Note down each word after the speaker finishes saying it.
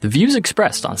The views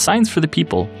expressed on Science for the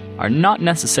People are not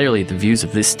necessarily the views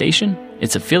of this station,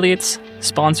 its affiliates,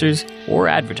 sponsors, or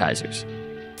advertisers.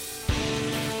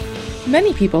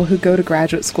 Many people who go to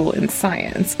graduate school in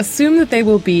science assume that they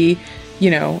will be,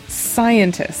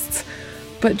 scientists.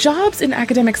 But jobs in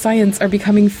academic science are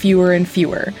becoming fewer and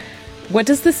fewer. What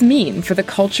does this mean for the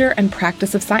culture and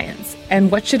practice of science?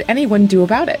 And what should anyone do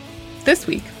about it? This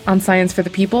week on Science for the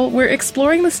People, we're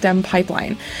exploring the STEM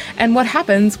pipeline and what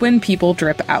happens when people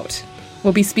drip out.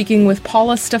 We'll be speaking with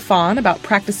Paula Stephan about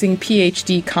practicing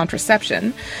PhD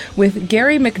contraception, with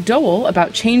Gary McDowell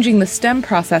about changing the STEM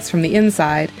process from the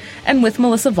inside, and with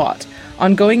Melissa Vaught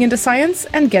on going into science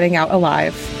and getting out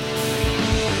alive.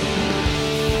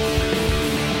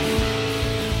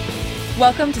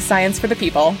 Welcome to Science for the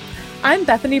People. I'm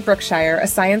Bethany Brookshire, a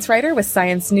science writer with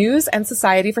Science News and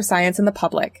Society for Science in the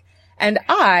Public. And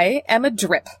I am a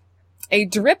drip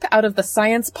out of the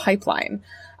science pipeline.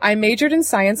 I majored in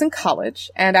science in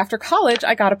college, and after college,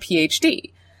 I got a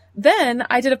PhD. Then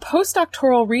I did a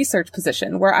postdoctoral research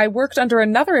position where I worked under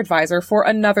another advisor for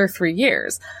another 3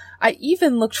 years. I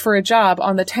even looked for a job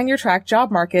on the tenure-track job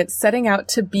market, setting out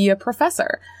to be a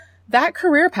professor. That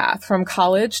career path from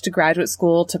college to graduate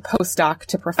school to postdoc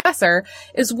to professor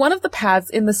is one of the paths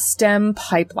in the STEM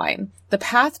pipeline, the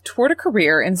path toward a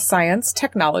career in science,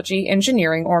 technology,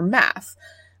 engineering, or math.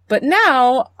 But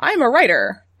now I'm a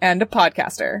writer and a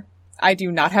podcaster. I do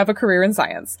not have a career in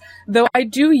science, though I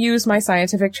do use my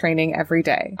scientific training every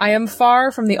day. I am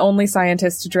far from the only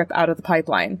scientist to drip out of the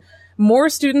pipeline. More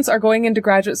students are going into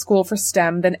graduate school for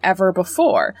STEM than ever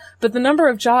before, but the number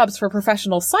of jobs for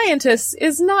professional scientists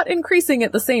is not increasing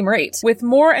at the same rate. With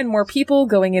more and more people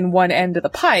going in one end of the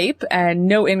pipe and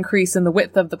no increase in the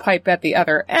width of the pipe at the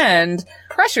other end,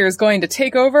 pressure is going to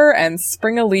take over and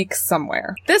spring a leak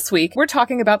somewhere. This week, we're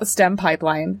talking about the STEM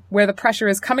pipeline, where the pressure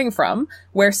is coming from,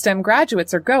 where STEM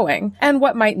graduates are going, and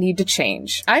what might need to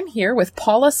change. I'm here with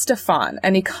Paula Stephan,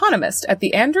 an economist at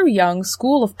the Andrew Young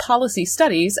School of Policy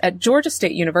Studies at Georgia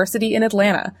State University in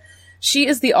Atlanta. She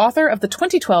is the author of the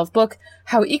 2012 book,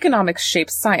 How Economics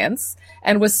Shapes Science,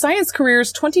 and was Science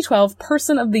Career's 2012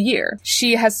 Person of the Year.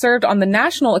 She has served on the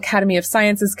National Academy of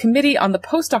Sciences Committee on the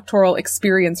Postdoctoral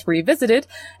Experience Revisited,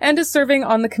 and is serving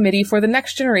on the committee for the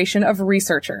next generation of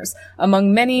researchers,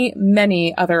 among many,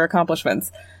 many other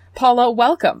accomplishments. Paula,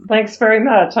 welcome. Thanks very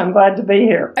much. I'm glad to be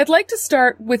here. I'd like to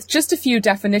start with just a few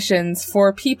definitions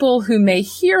for people who may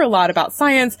hear a lot about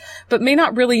science, but may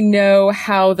not really know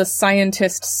how the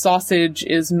scientist sausage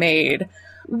is made.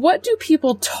 What do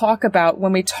people talk about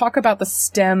when we talk about the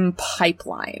STEM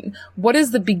pipeline? What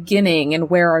is the beginning and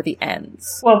where are the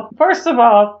ends? Well, first of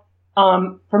all,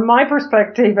 from my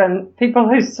perspective and people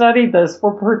who study this,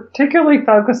 we're particularly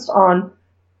focused on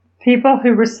people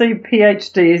who receive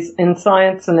PhDs in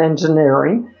science and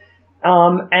engineering.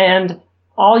 And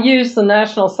I'll use the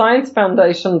National Science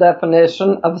Foundation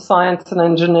definition of science and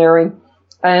engineering.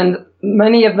 And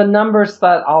many of the numbers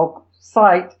that I'll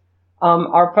cite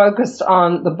are focused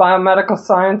on the biomedical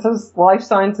sciences, life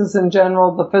sciences in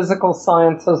general, the physical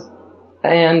sciences,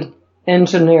 and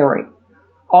engineering.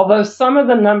 Although some of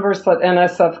the numbers that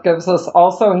NSF gives us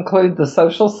also include the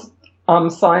social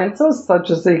sciences, such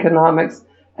as economics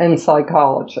and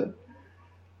psychology.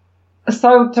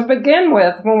 So to begin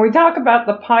with, when we talk about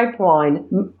the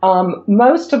pipeline,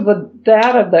 most of the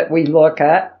data that we look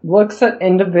at looks at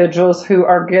individuals who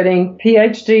are getting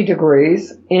PhD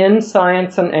degrees in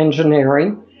science and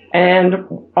engineering. And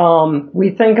we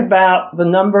think about the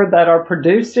number that are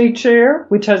produced each year,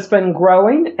 which has been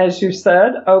growing, as you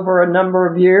said, over a number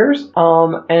of years.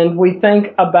 And we think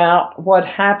about what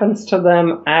happens to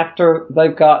them after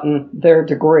they've gotten their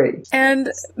degree. And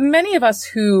many of us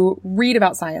who read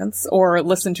about science or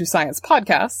listen to science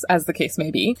podcasts, as the case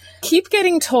may be, keep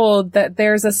getting told that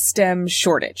there's a STEM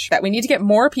shortage, that we need to get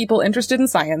more people interested in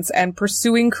science and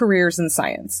pursuing careers in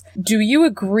science. Do you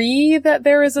agree that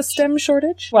there is a STEM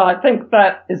shortage? Well, I think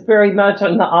that is very much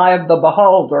in the eye of the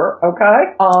beholder,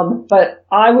 okay? But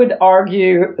I would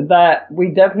argue that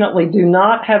we definitely do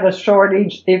not have a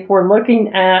shortage if we're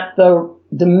looking at the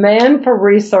demand for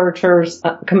researchers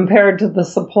compared to the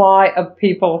supply of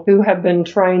people who have been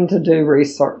trained to do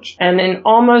research. And in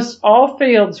almost all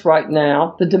fields right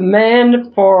now, the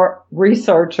demand for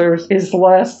researchers is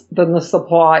less than the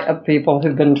supply of people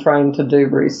who've been trained to do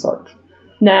research.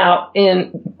 Now,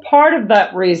 in part of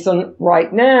that reason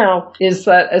right now is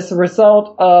that as a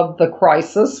result of the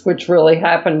crisis, which really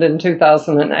happened in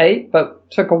 2008, but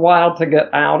took a while to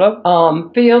get out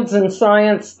of, fields in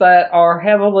science that are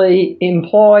heavily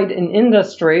employed in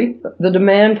industry, the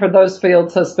demand for those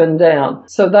fields has been down.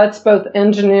 So that's both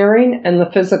engineering and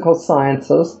the physical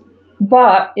sciences.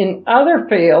 But in other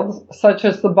fields, such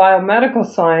as the biomedical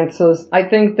sciences, I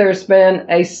think there's been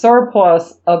a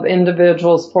surplus of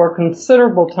individuals for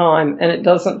considerable time, and it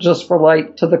doesn't just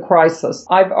relate to the crisis.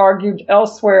 I've argued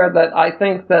elsewhere that I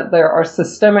think that there are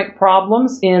systemic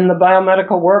problems in the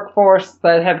biomedical workforce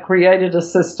that have created a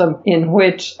system in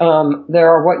which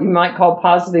there are what you might call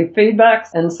positive feedbacks,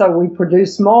 and so we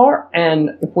produce more,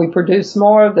 and if we produce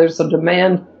more, there's a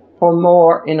demand for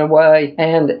more in a way,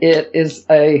 and it is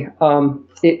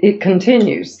it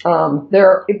continues.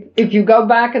 If you go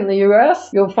back in the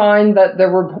U.S., you'll find that there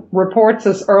were reports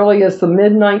as early as the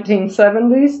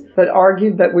mid-1970s that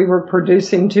argued that we were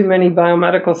producing too many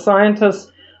biomedical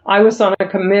scientists. I was on a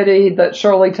committee that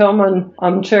Shirley Tillman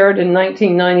chaired in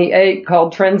 1998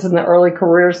 called Trends in the Early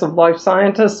Careers of Life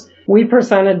Scientists. We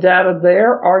presented data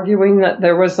there arguing that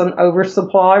there was an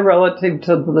oversupply relative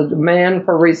to the demand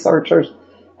for researchers.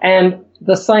 And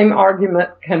the same argument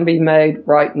can be made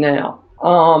right now.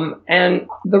 And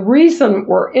the reason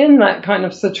we're in that kind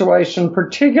of situation,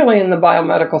 particularly in the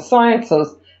biomedical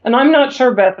sciences, and I'm not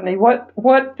sure, Bethany,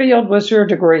 what field was your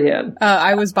degree in?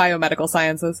 I was biomedical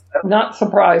sciences. Not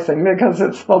surprising, because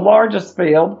it's the largest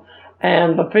field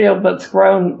and the field that's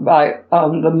grown by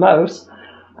the most.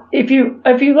 If you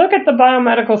look at the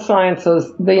biomedical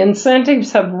sciences, the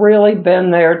incentives have really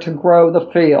been there to grow the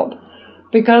field.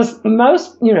 Because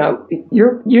most,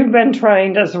 you've been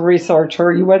trained as a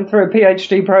researcher. You went through a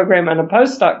PhD program and a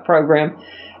postdoc program.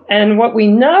 And what we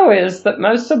know is that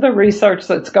most of the research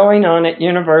that's going on at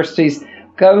universities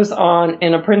goes on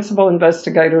in a principal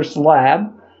investigator's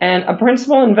lab. And a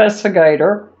principal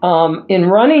investigator, in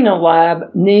running a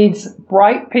lab, needs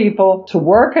bright people to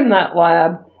work in that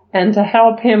lab and to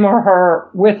help him or her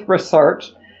with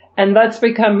research. And that's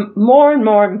become more and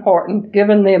more important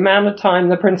given the amount of time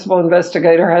the principal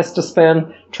investigator has to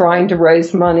spend trying to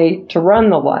raise money to run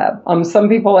the lab. Some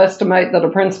people estimate that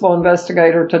a principal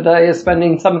investigator today is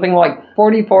spending something like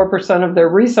 44% of their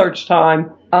research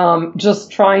time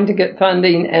just trying to get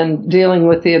funding and dealing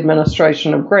with the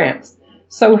administration of grants.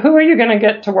 So who are you going to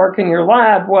get to work in your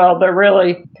lab? Well, there are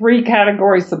really three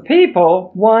categories of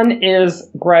people. One is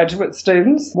graduate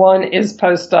students, one is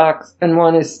postdocs, and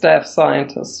one is staff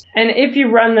scientists. And if you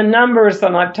run the numbers,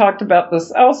 and I've talked about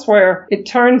this elsewhere, it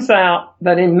turns out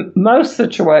that in most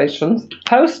situations,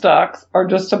 postdocs are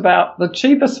just about the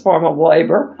cheapest form of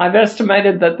labor. I've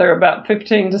estimated that they're about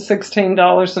 $15 to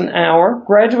 $16 an hour.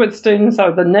 Graduate students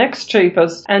are the next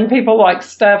cheapest, and people like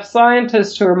staff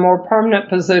scientists who are more permanent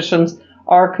positions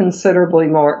are considerably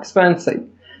more expensive.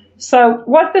 So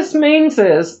what this means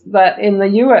is that in the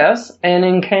U.S. and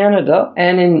in Canada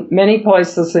and in many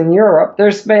places in Europe,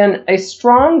 there's been a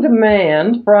strong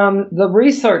demand from the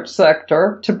research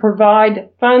sector to provide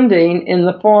funding in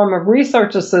the form of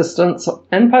research assistants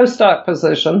and postdoc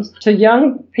positions to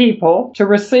young people to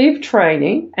receive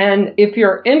training. And if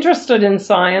you're interested in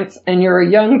science and you're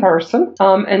a young person,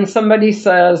 and somebody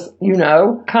says,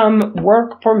 come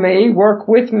work for me, work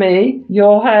with me,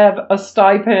 you'll have a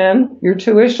stipend, your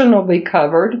tuition will be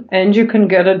covered, and you can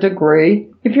get a degree.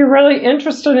 If you're really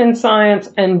interested in science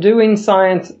and doing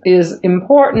science is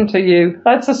important to you,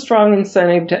 that's a strong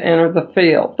incentive to enter the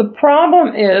field. The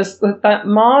problem is that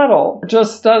model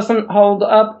just doesn't hold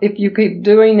up if you keep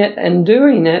doing it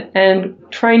and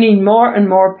training more and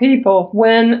more people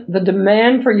when the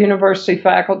demand for university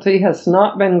faculty has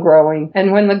not been growing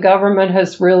and when the government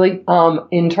has really,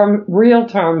 in real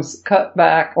terms, cut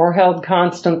back or held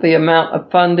constant the amount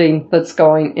of funding that's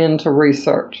going into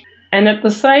research. And at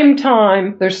the same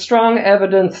time, there's strong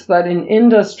evidence that in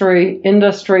industry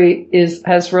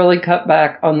has really cut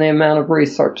back on the amount of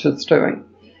research it's doing.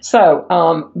 So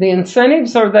the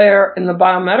incentives are there in the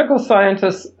biomedical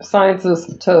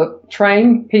sciences to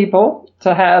train people,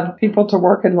 to have people to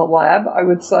work in the lab, I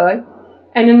would say.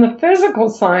 And in the physical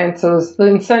sciences, the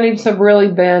incentives have really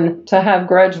been to have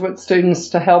graduate students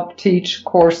to help teach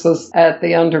courses at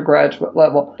the undergraduate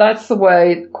level. That's the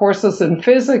way courses in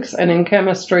physics and in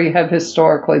chemistry have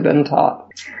historically been taught.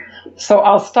 So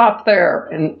I'll stop there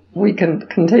and we can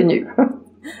continue.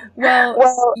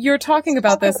 Well, you're talking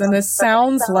about this, and this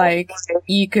sounds like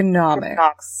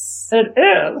economics. It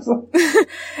is.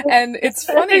 And it's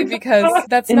funny because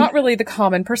that's not really the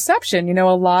common perception.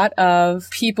 A lot of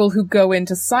people who go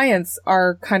into science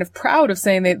are kind of proud of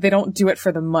saying they don't do it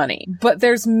for the money. But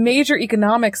there's major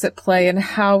economics at play in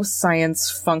how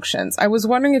science functions. I was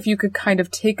wondering if you could kind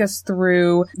of take us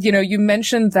through, you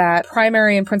mentioned that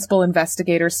primary and principal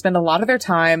investigators spend a lot of their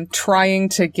time trying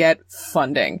to get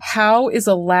funding. How is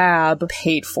a lab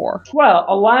paid for? Well,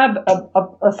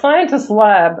 a scientist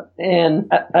lab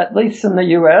at least in the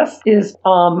U.S. is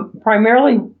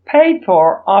primarily paid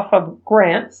for off of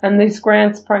grants, and these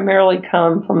grants primarily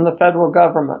come from the federal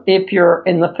government. If you're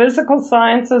in the physical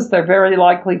sciences, they're very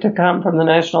likely to come from the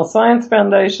National Science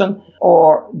Foundation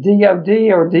or DOD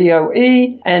or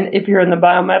DOE, and if you're in the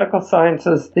biomedical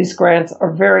sciences, these grants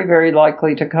are very, very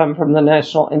likely to come from the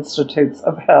National Institutes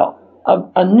of Health.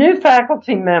 A new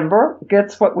faculty member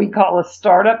gets what we call a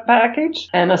startup package,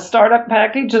 and a startup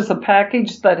package is a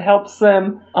package that helps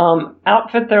them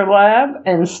outfit their lab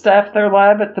and staff their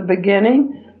lab at the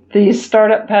beginning. These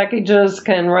startup packages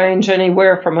can range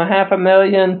anywhere from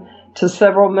 $500,000 to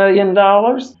several $1 million.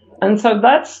 And so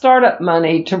that's startup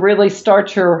money to really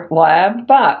start your lab.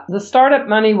 But the startup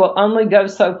money will only go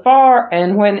so far,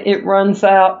 and when it runs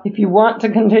out, if you want to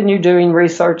continue doing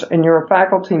research and you're a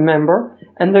faculty member,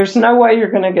 and there's no way you're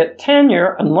going to get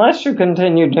tenure unless you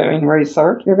continue doing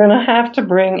research, you're going to have to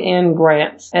bring in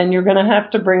grants, and you're going to have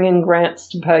to bring in grants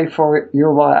to pay for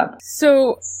your lab.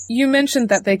 So you mentioned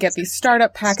that they get these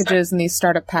startup packages, and these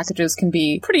startup packages can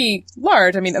be pretty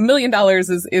large. I mean, $1 million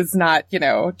is not,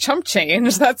 chump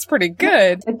change. That's pretty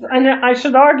good. And I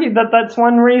should argue that that's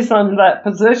one reason that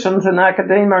positions in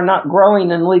academia are not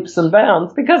growing in leaps and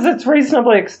bounds, because it's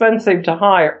reasonably expensive to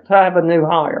have a new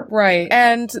hire. Right.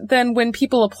 And then when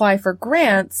people apply for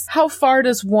grants, how far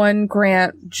does one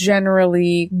grant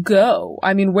generally go?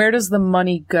 I mean, where does the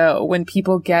money go when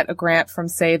people get a grant from,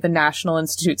 say, the National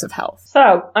Institutes of Health?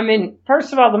 So,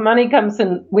 first of all, the money comes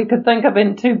in, we could think of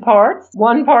in two parts.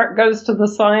 One part goes to the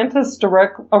scientist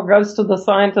goes to the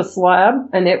scientist's lab,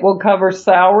 and it will cover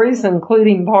salaries,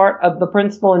 including part of the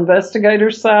principal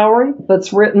investigator's salary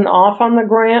that's written off on the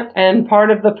grant, and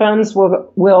part of the funds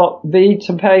will be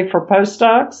to pay for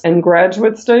postdocs and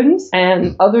graduate students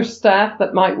and other staff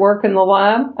that might work in the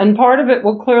lab. And part of it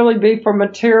will clearly be for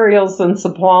materials and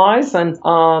supplies. And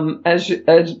as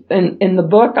in the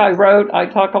book I wrote, I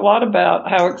talk a lot about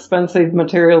how expensive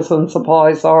materials and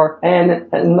supplies are. And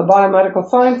in the biomedical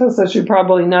sciences, as you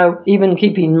probably know, even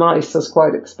keeping mice is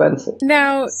quite expensive.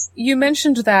 Now, you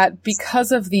mentioned that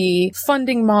because of the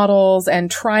funding models and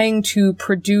trying to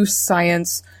produce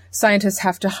science, scientists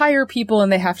have to hire people,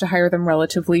 and they have to hire them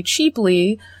relatively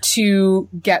cheaply to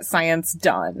get science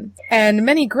done. And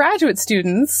many graduate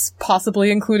students,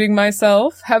 possibly including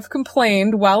myself, have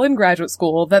complained while in graduate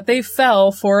school that they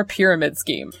fell for a pyramid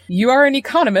scheme. You are an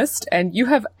economist, and you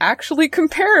have actually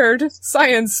compared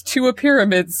science to a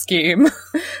pyramid scheme.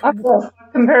 I've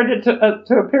compared it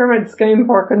to a pyramid scheme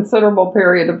for a considerable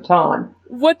period of time.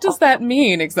 What does that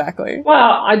mean exactly?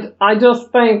 Well, I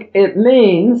just think it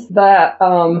means that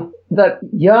that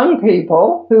young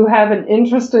people who have an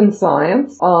interest in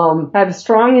science have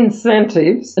strong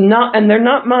incentives, and they're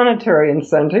not monetary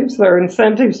incentives. They're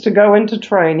incentives to go into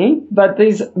training, but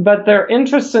their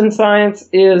interest in science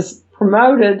is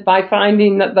promoted by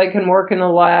finding that they can work in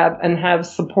a lab and have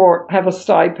support, have a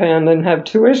stipend, and have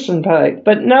tuition paid.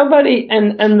 But nobody,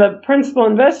 and the principal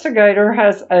investigator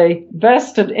has a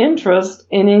vested interest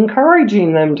in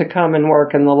encouraging them to come and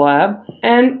work in the lab.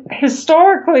 And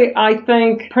historically, I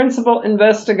think principal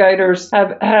investigators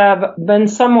have been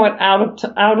somewhat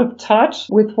out of touch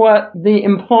with what the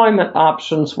employment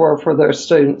options were for their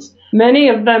students. Many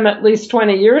of them, at least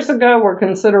 20 years ago, were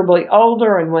considerably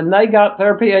older, and when they got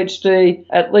their PhD,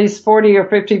 at least 40 or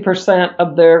 50%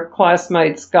 of their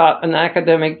classmates got an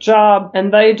academic job,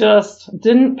 and they just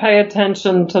didn't pay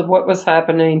attention to what was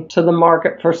happening to the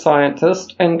market for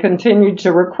scientists and continued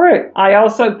to recruit. I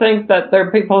also think that there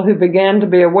are people who began to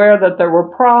be aware that there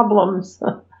were problems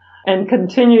and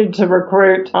continued to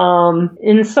recruit,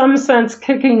 in some sense,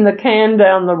 kicking the can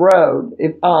down the road,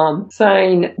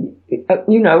 saying,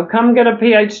 come get a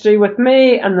PhD with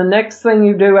me, and the next thing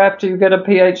you do after you get a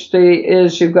PhD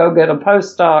is you go get a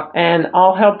postdoc, and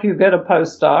I'll help you get a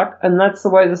postdoc. And that's the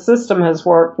way the system has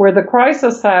worked. Where the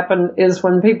crisis happened is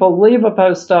when people leave a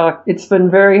postdoc, it's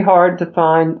been very hard to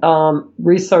find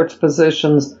research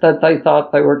positions that they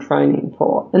thought they were training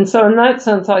for. And so in that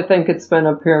sense, I think it's been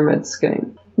a pyramid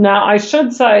scheme. Now, I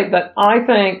should say that I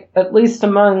think, at least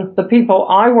among the people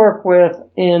I work with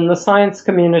in the science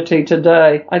community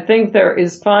today, I think there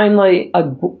is finally a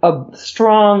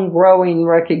strong growing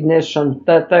recognition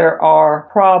that there are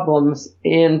problems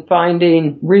in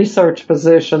finding research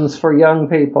positions for young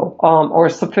people, or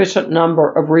sufficient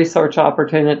number of research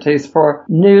opportunities for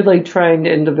newly trained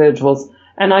individuals.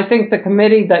 And I think the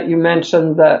committee that you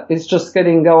mentioned that is just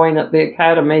getting going at the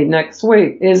Academy next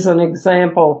week is an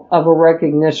example of a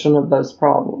recognition of those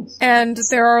problems. And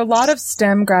there are a lot of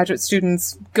STEM graduate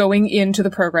students going into the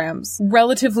programs.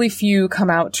 Relatively few come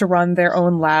out to run their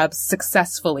own labs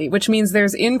successfully, which means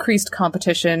there's increased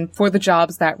competition for the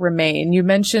jobs that remain. You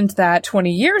mentioned that 20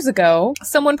 years ago,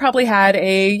 someone probably had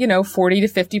a, 40 to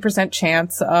 50%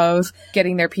 chance of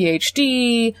getting their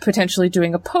PhD, potentially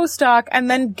doing a postdoc, and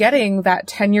then getting that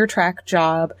tenure track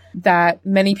job that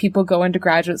many people go into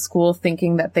graduate school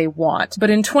thinking that they want. But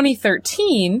in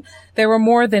 2013, there were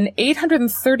more than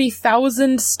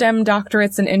 830,000 STEM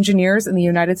doctorates and engineers in the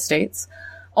United States.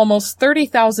 Almost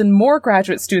 30,000 more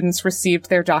graduate students received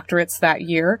their doctorates that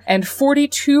year, and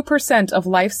 42% of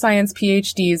life science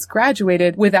PhDs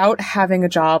graduated without having a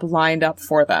job lined up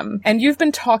for them. And you've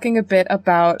been talking a bit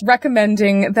about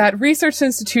recommending that research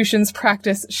institutions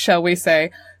practice, shall we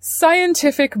say,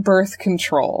 scientific birth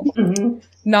control. Mm-hmm.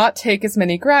 Not take as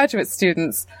many graduate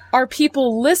students. Are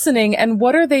people listening, and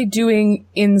what are they doing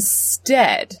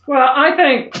instead? Well, I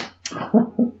think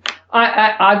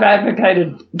I've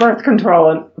advocated birth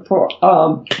control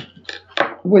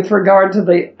with regard to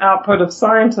the output of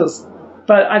scientists.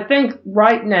 But I think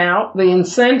right now the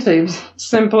incentives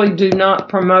simply do not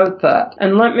promote that.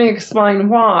 And let me explain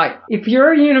why. If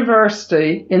you're a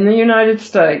university in the United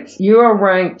States, you are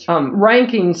ranked,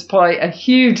 rankings play a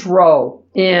huge role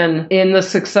in the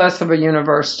success of a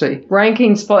university.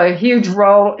 Rankings play a huge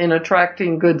role in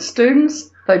attracting good students.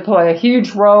 They play a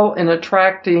huge role in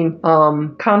attracting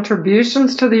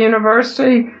contributions to the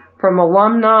university from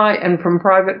alumni and from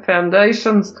private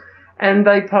foundations. And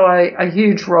they play a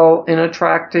huge role in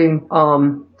attracting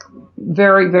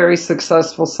very, very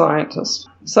successful scientists.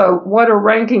 So what are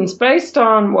rankings based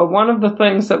on? Well, one of the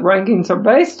things that rankings are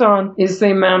based on is the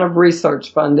amount of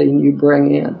research funding you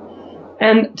bring in.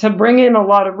 And to bring in a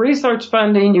lot of research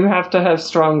funding, you have to have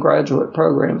strong graduate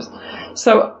programs.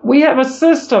 So we have a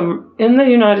system in the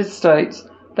United States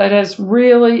that has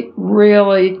really,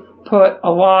 really put a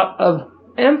lot of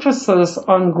emphasis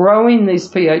on growing these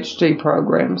PhD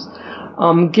programs,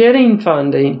 getting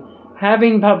funding,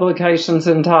 having publications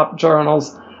in top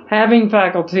journals, having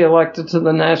faculty elected to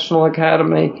the National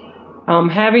Academy,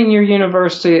 having your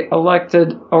university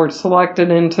elected or selected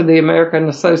into the American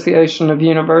Association of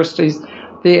Universities,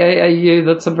 the AAU,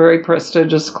 that's a very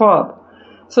prestigious club.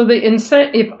 So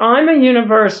if I'm a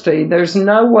university, there's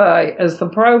no way as the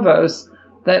provost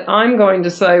that I'm going to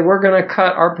say we're going to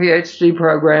cut our PhD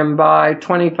program by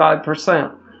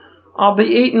 25%. I'll be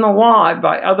eaten alive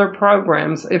by other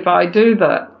programs if I do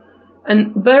that.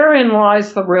 And therein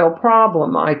lies the real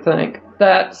problem, I think,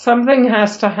 that something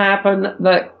has to happen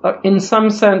that in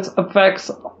some sense affects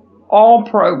all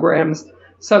programs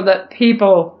so that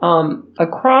people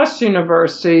across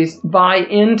universities buy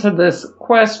into this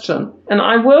question. And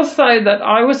I will say that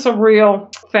I was a real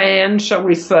fan, shall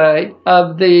we say,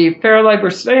 of the Fair Labor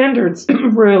Standards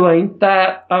ruling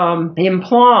that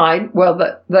implied,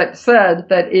 that said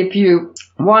that if you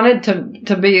wanted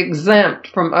to be exempt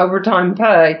from overtime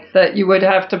pay, that you would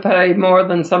have to pay more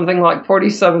than something like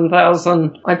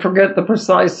 $47,000. I forget the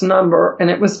precise number, and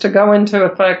it was to go into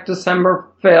effect December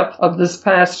 5th of this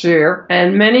past year.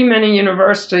 And many, many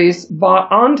universities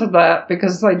bought onto that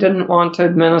because they didn't want to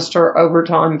administer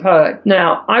overtime pay.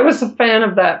 Now, I was a fan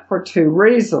of that for two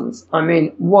reasons. I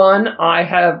mean, one, I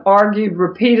have argued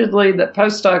repeatedly that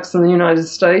postdocs in the United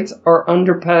States are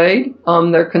underpaid.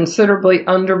 They're considerably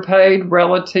underpaid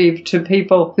relative to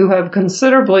people who have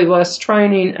considerably less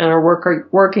training and are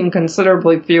working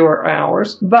considerably fewer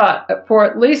hours. But for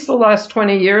at least the last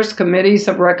 20 years, committees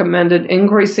have recommended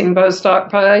increasing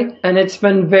postdoc pay, and it's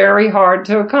been very hard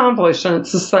to accomplish. And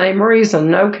it's the same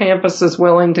reason. No campus is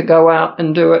willing to go out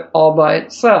and do it all by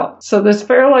itself. So this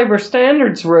Fair Labor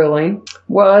Standards ruling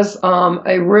was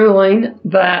a ruling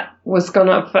that was going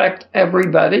to affect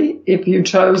everybody if you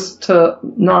chose to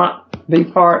not be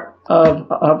part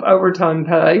of overtime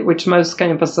pay, which most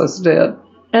campuses did.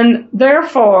 And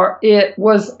therefore, it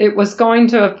was going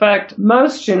to affect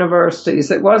most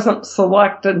universities. It wasn't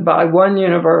selected by one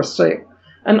university.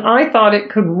 And I thought it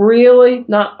could really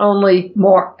not only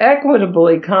more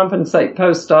equitably compensate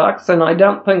postdocs, and I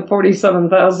don't think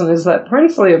 $47,000 is that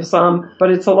princely of sum, but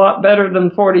it's a lot better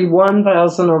than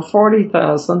 $41,000 or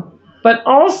 $40,000. But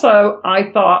also,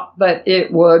 I thought that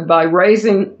it would, by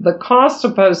raising the cost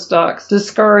of postdocs,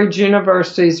 discourage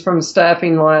universities from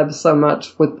staffing labs so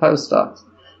much with postdocs.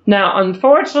 Now,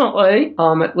 unfortunately,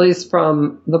 at least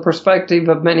from the perspective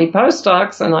of many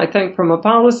postdocs, and I think from a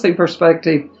policy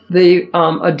perspective,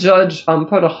 a judge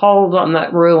put a hold on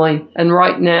that ruling. And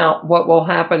right now, what will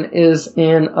happen is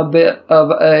in a bit of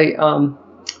a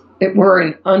we're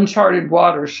in uncharted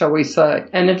waters, shall we say.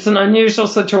 And it's an unusual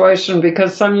situation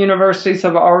because some universities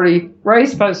have already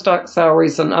raised postdoc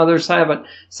salaries and others haven't.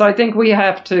 So I think we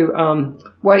have to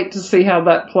wait to see how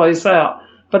that plays out.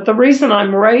 But the reason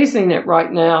I'm raising it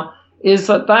right now is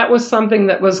that was something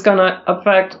that was going to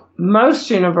affect most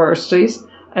universities,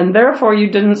 and therefore you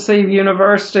didn't see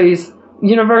universities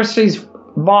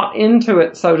bought into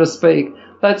it, so to speak.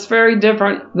 That's very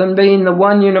different than being the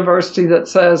one university that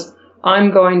says,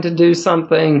 I'm going to do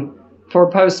something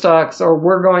for postdocs, or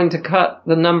we're going to cut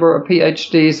the number of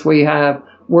PhDs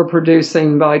we're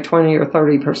producing by 20 or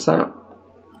 30%.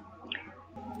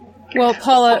 Well,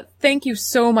 Paula, thank you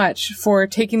so much for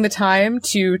taking the time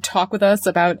to talk with us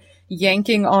about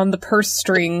yanking on the purse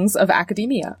strings of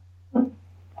academia.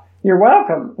 You're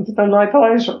welcome. It's been my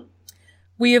pleasure.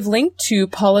 We have linked to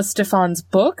Paula Stefan's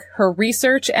book, her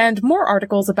research, and more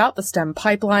articles about the STEM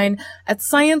pipeline at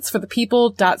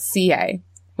scienceforthepeople.ca.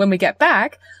 When we get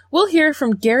back, we'll hear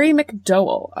from Gary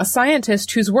McDowell, a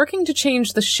scientist who's working to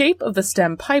change the shape of the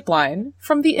STEM pipeline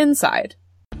from the inside.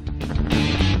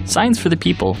 Science for the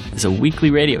People is a weekly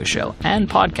radio show and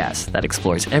podcast that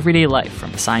explores everyday life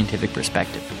from a scientific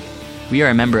perspective. We are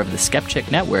a member of the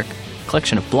Skepchick Network, a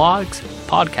collection of blogs,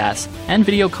 podcasts, and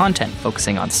video content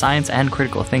focusing on science and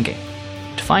critical thinking.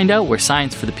 To find out where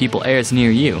Science for the People airs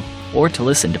near you, or to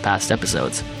listen to past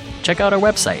episodes, check out our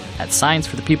website at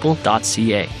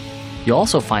scienceforthepeople.ca. You'll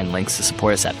also find links to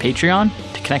support us at Patreon,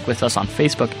 to connect with us on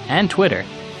Facebook and Twitter,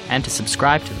 and to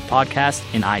subscribe to the podcast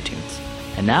in iTunes.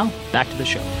 And now, back to the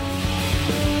show.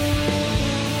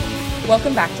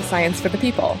 Welcome back to Science for the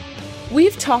People.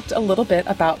 We've talked a little bit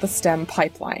about the STEM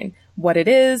pipeline, what it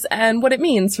is, and what it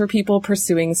means for people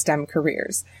pursuing STEM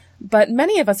careers. But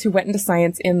many of us who went into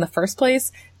science in the first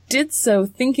place did so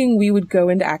thinking we would go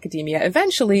into academia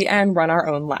eventually and run our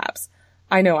own labs.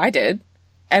 I know I did.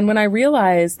 And when I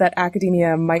realized that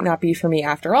academia might not be for me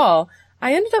after all,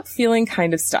 I ended up feeling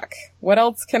kind of stuck. What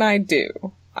else can I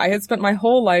do? I had spent my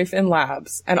whole life in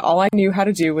labs, and all I knew how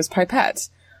to do was pipette.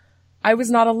 I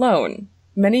was not alone.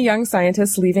 Many young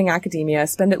scientists leaving academia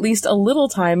spend at least a little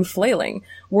time flailing,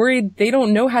 worried they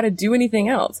don't know how to do anything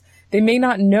else. They may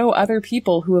not know other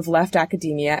people who have left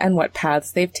academia and what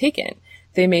paths they've taken.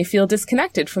 They may feel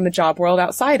disconnected from the job world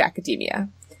outside academia.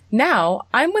 Now,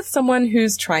 I'm with someone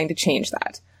who's trying to change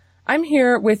that. I'm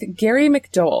here with Gary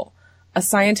McDowell, a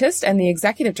scientist and the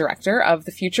executive director of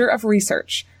the Future of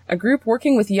Research, a group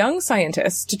working with young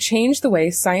scientists to change the way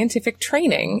scientific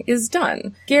training is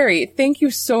done. Gary, thank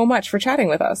you so much for chatting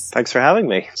with us. Thanks for having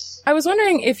me. I was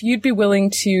wondering if you'd be willing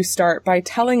to start by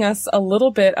telling us a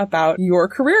little bit about your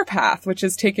career path, which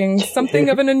is taking something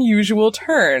of an unusual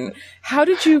turn. How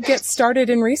did you get started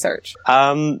in research?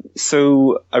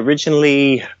 So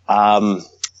originally,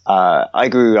 I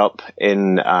grew up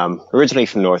in, originally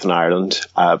from Northern Ireland,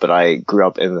 but I grew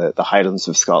up in the Highlands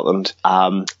of Scotland.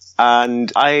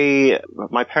 And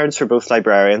my parents were both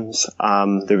librarians.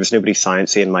 There was nobody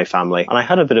sciencey in my family. And I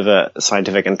had a bit of a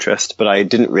scientific interest, but I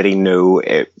didn't really know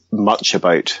much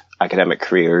about academic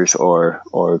careers or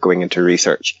going into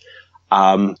research.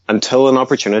 Until an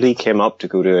opportunity came up to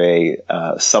go to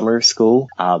a summer school.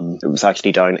 It was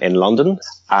actually down in London,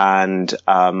 and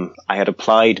I had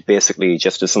applied basically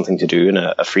just as something to do in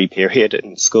a free period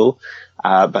in school,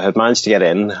 but had managed to get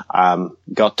in,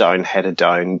 headed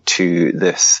down to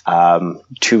this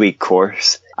 2-week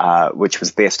course, which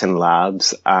was based in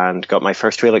labs, and got my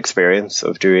first real experience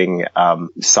of doing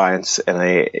science in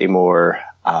a more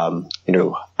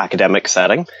academic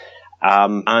setting.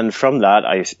 And from that,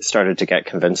 I started to get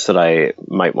convinced that I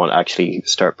might want to actually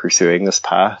start pursuing this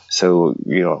path. So,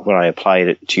 when I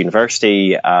applied to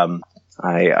university,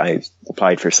 I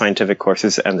applied for scientific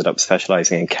courses, ended up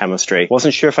specializing in chemistry.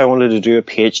 Wasn't sure if I wanted to do a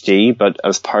PhD, but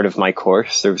as part of my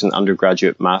course, there was an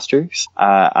undergraduate master's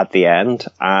at the end.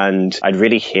 And I'd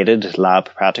really hated lab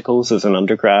practicals as an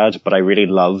undergrad, but I really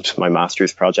loved my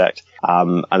master's project.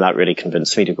 And that really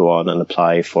convinced me to go on and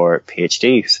apply for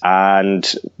PhDs.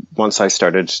 And once I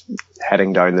started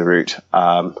heading down the route,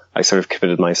 I sort of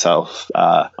committed myself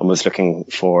and was looking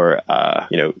for,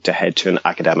 to head to an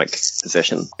academic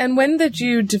position. And when did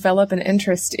you develop an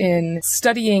interest in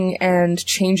studying and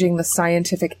changing the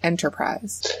scientific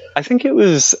enterprise? I think it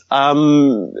was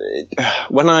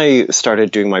when I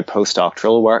started doing my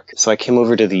postdoctoral work. So I came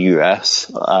over to the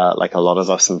US, like a lot of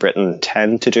us in Britain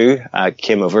tend to do. I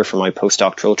came over for my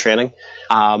postdoctoral training.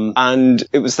 And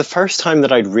it was the first time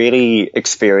that I'd really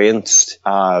experienced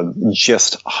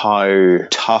just how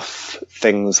tough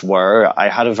things were. I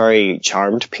had a very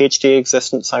charmed PhD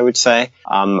existence, I would say.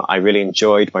 I really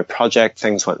enjoyed my project.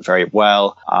 Things went very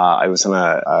well. I was in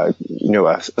a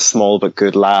small but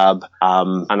good lab.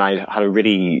 And and I had a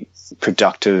really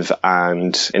productive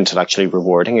and intellectually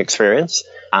rewarding experience.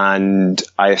 And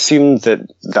I assumed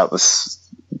that was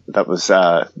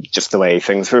just the way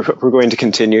things were going to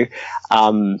continue.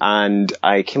 And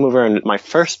I came over, and my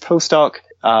first postdoc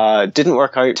didn't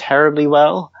work out terribly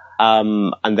well.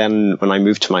 And then when I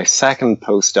moved to my second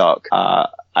postdoc,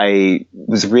 I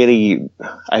had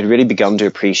really begun to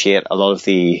appreciate a lot of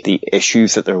the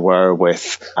issues that there were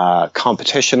with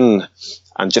competition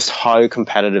and just how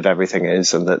competitive everything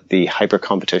is, and that the hyper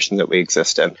competition that we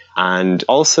exist in. And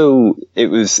also it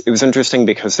was interesting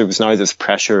because there was now this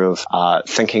pressure of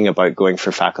thinking about going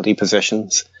for faculty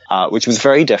positions, which was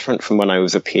very different from when I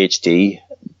was a PhD.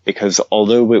 Because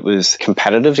although it was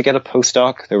competitive to get a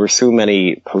postdoc, there were so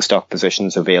many postdoc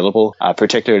positions available,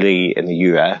 particularly in the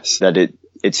US, that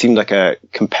it seemed like a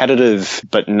competitive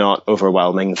but not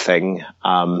overwhelming thing.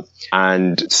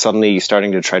 And suddenly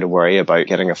starting to try to worry about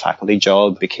getting a faculty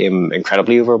job became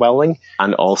incredibly overwhelming.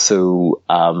 And also,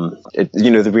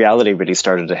 the reality really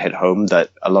started to hit home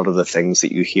that a lot of the things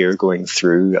that you hear going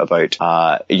through about,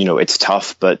 it's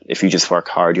tough, but if you just work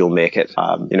hard, you'll make it,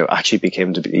 actually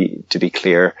became to be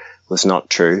clear was not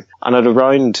true. And at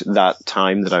around that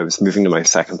time that I was moving to my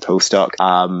second postdoc,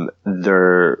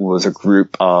 there was a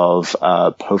group of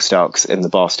postdocs in the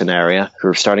Boston area who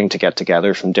were starting to get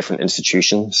together from different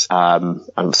institutions,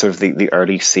 and sort of the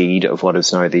early seed of what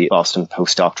is now the Boston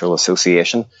Postdoctoral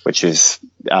Association, which is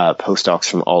postdocs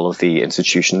from all of the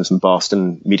institutions in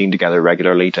Boston meeting together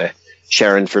regularly to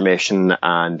share information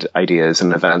and ideas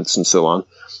and events and so on.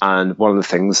 And one of the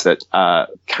things that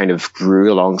kind of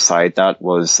grew alongside that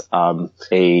was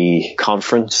a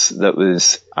conference that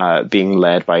was being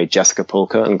led by Jessica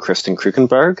Polka and Kristen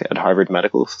Krukenberg at Harvard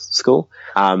Medical School.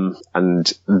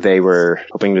 And they were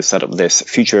hoping to set up this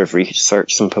Future of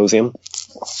Research Symposium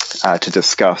to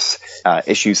discuss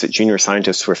issues that junior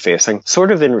scientists were facing,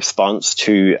 sort of in response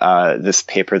to this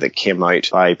paper that came out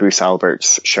by Bruce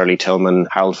Alberts, Shirley Tillman,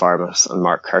 Harold Varmus, and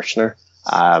Mark Kirchner,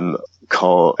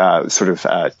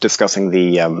 discussing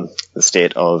the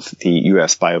state of the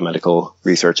US biomedical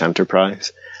research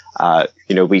enterprise.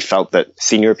 We felt that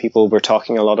senior people were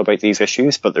talking a lot about these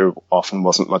issues, but there often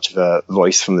wasn't much of a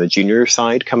voice from the junior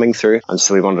side coming through. And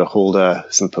so we wanted to hold a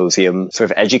symposium, sort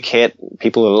of educate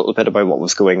people a little bit about what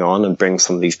was going on and bring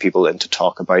some of these people in to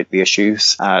talk about the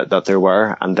issues that there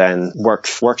were, and then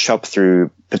workshop through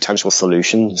potential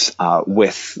solutions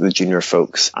with the junior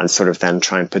folks, and sort of then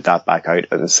try and put that back out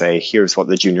and say, here's what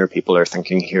the junior people are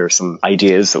thinking, here are some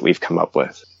ideas that we've come up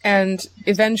with. And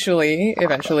eventually,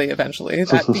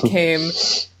 that became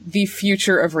the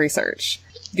Future of Research.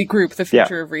 The group, the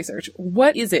Future of Research.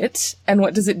 What is it, and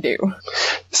what does it do?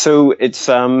 So it's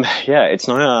now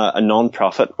a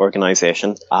non-profit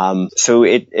organization. So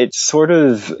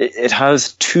it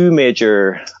has two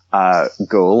major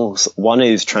goals. One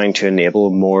is trying to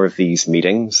enable more of these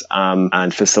meetings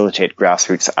and facilitate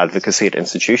grassroots advocacy at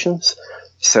institutions.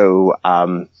 So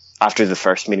after the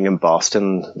first meeting in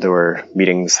Boston, there were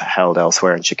meetings held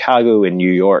elsewhere in Chicago, in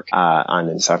New York, and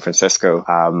in San Francisco.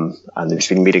 And there's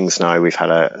been meetings now. We've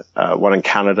had one in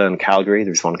Canada in Calgary.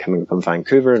 There's one coming up in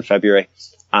Vancouver in February.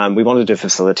 We wanted to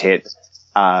facilitate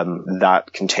that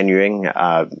continuing,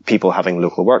 people having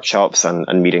local workshops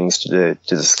and meetings to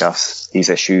discuss these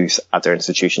issues at their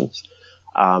institutions.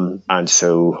 And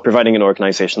so providing an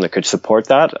organization that could support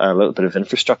that, a little bit of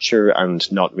infrastructure and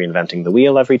not reinventing the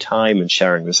wheel every time, and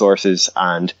sharing resources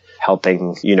and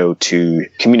helping, to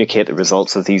communicate the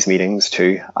results of these meetings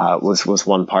too, was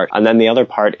one part. And then the other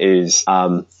part is,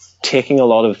 taking a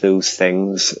lot of those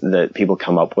things that people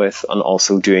come up with and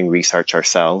also doing research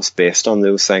ourselves based on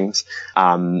those things,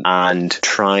 and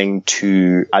trying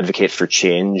to advocate for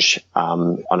change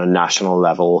on a national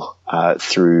level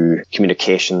through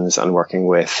communications and working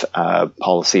with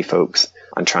policy folks,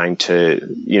 and trying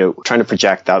to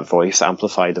project that voice,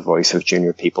 amplify the voice of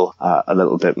junior people a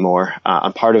little bit more.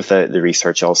 And part of the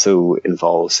research also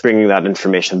involves bringing that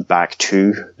information back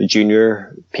to the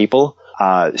junior people.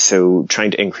 So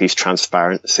trying to increase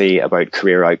transparency about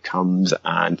career outcomes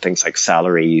and things like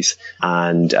salaries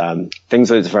and things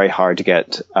that it's very hard to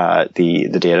get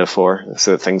the data for.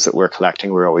 So things that we're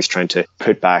collecting, we're always trying to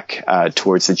put back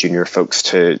towards the junior folks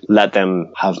to let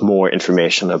them have more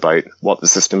information about what the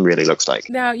system really looks like.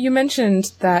 Now, you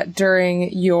mentioned that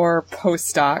during your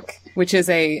postdoc, which is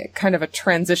a kind of a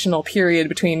transitional period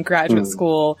between graduate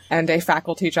school and a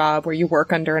faculty job where you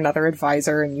work under another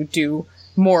advisor and you do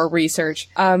more research.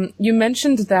 You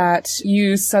mentioned that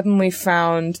you suddenly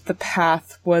found the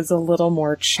path was a little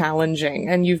more challenging,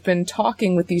 and you've been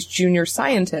talking with these junior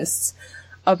scientists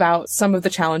about some of the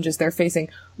challenges they're facing.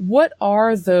 What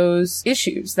are those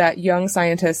issues that young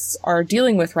scientists are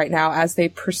dealing with right now as they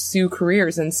pursue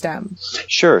careers in STEM?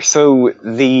 Sure. So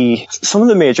some of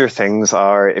the major things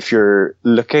are, if you're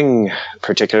looking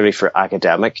particularly for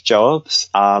academic jobs,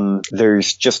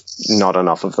 there's just not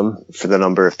enough of them for the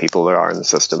number of people there are in the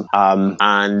system.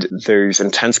 And there's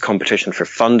intense competition for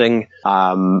funding,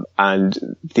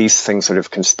 and these things sort of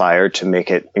conspire to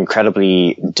make it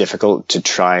incredibly difficult to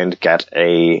try and get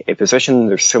a position.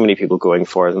 There's so many people going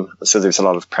for them. So there's a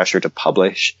lot of pressure to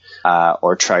publish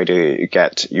or try to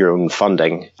get your own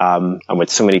funding. And with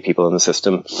so many people in the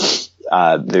system,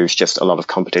 there's just a lot of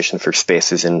competition for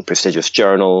spaces in prestigious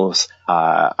journals,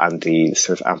 and the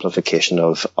sort of amplification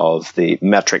of the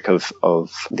metric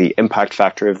of the impact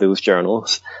factor of those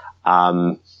journals,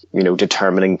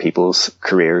 determining people's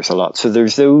careers a lot. So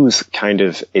there's those kind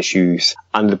of issues,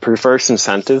 and the perverse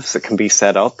incentives that can be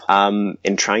set up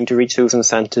in trying to reach those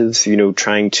incentives,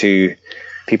 trying to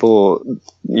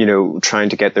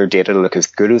get their data to look as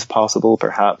good as possible,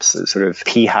 perhaps sort of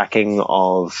p-hacking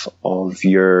of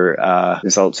your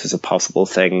results is a possible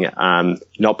thing.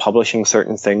 Not publishing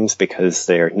certain things because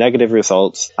they're negative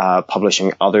results,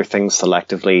 publishing other things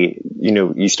selectively.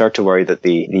 You start to worry that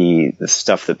the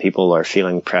stuff that people are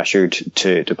feeling pressured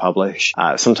to publish,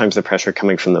 sometimes the pressure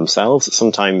coming from themselves,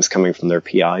 sometimes coming from their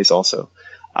PIs also,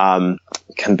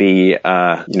 can be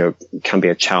a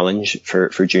challenge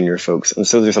for junior folks. And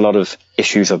so there's a lot of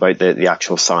issues about the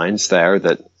actual science there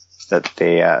that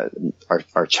they are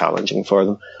challenging for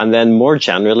them. And then more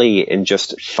generally, in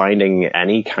just finding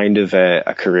any kind of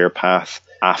a career path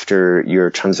after your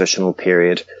transitional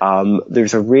period,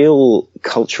 there's a real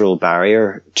cultural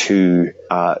barrier to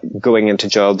going into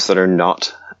jobs that are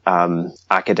not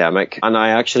academic.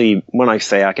 And when I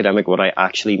say academic, what I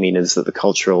actually mean is that the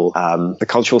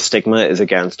cultural stigma is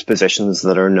against positions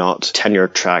that are not tenure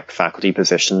track faculty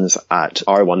positions at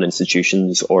R1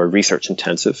 institutions or research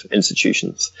intensive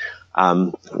institutions.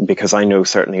 Because I know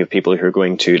certainly of people who are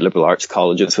going to liberal arts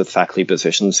colleges with faculty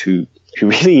positions who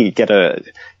really get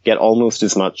almost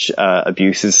as much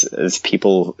abuse as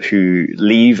people who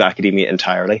leave academia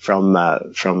entirely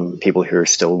from people who are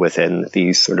still within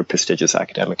these sort of prestigious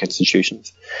academic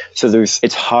institutions. So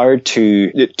it's hard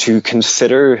to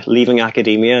consider leaving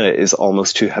academia is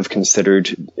almost to have considered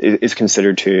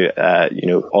to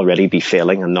already be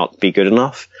failing and not be good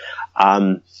enough.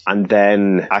 And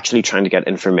then actually trying to get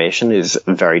information is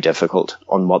very difficult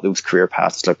on what those career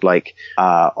paths look like,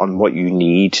 on what you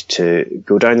need to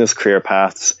go down those career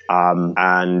paths,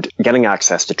 and getting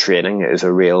access to training is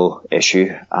a real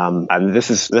issue. And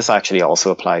this actually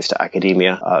also applies to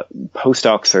academia.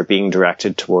 Postdocs are being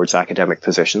directed towards academic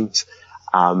positions,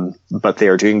 but they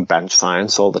are doing bench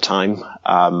science all the time,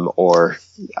 or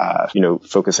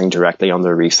focusing directly on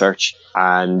their research,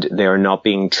 and they are not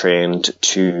being trained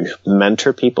to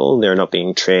mentor people. They're not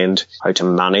being trained how to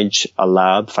manage a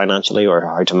lab financially or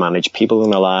how to manage people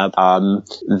in a lab.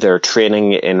 Their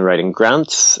training in writing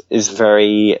grants is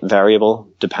very variable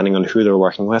depending on who they're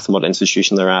working with and what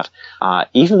institution they're at.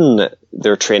 Even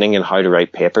their training in how to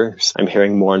write papers. I'm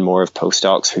hearing more and more of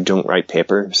postdocs who don't write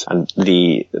papers and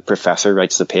the professor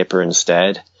writes the paper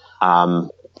instead.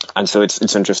 And so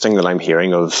it's interesting that I'm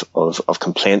hearing of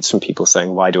complaints from people saying,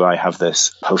 why do I have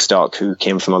this postdoc who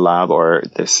came from a lab or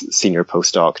this senior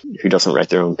postdoc who doesn't write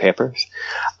their own papers?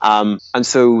 And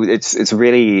so that's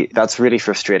really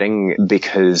frustrating,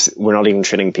 because we're not even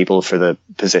training people for the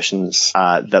positions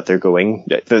that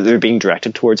they're being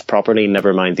directed towards properly,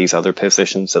 never mind these other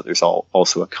positions that there's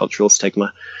also a cultural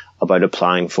stigma about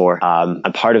applying for.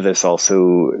 And part of this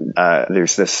also,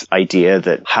 there's this idea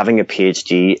that having a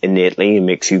PhD innately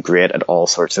makes you great at all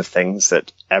sorts of things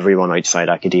that everyone outside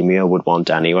academia would want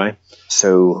anyway.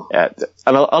 So, and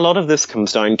a lot of this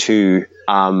comes down to,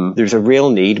 there's a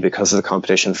real need, because of the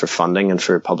competition for funding and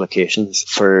for publications,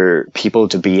 for people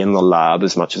to be in the lab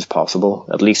as much as possible,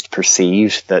 at least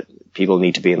perceive that people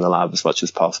need to be in the lab as much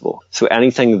as possible. So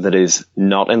anything that is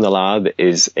not in the lab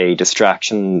is a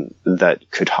distraction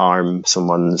that could harm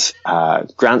someone's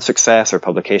grant success or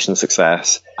publication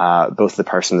success, both the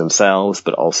person themselves,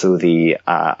 but also the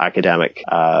academic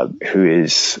who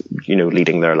is,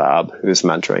 leading their lab, who is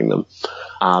mentoring them.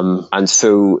 And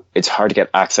so it's hard to get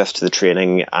access to the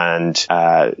training and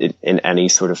in any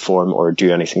sort of form, or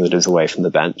do anything that is away from the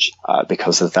bench,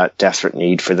 because of that desperate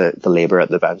need for the labour at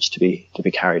the bench to be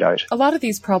carried out. A lot of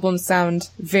these problems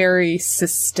sound very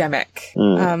systemic.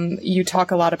 You talk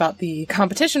a lot about the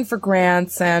competition for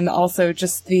grants and also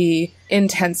just the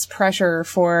intense pressure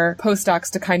for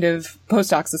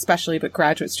postdocs especially, but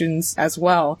graduate students as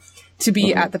well, to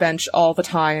be at the bench all the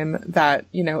time, that,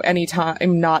 any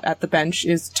time not at the bench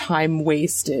is time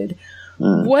wasted.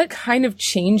 What kind of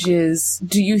changes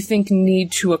do you think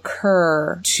need to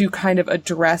occur to kind of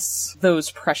address those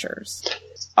pressures?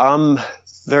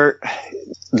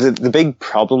 The big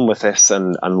problem with this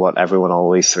and what everyone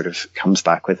always sort of comes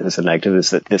back with as a negative is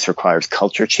that this requires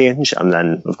culture change. And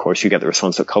then, of course, you get the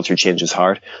response that culture change is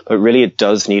hard. But really, it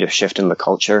does need a shift in the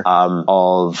culture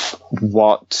of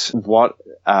what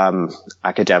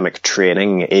academic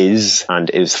training is and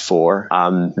is for.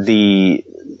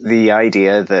 The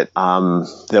idea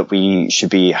that we should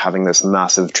be having this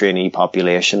massive trainee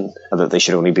population, that they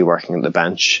should only be working at the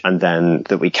bench, and then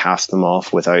that we cast them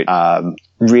off without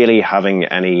really having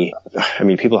any. I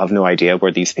mean, people have no idea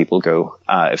where these people go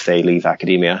if they leave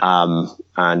academia,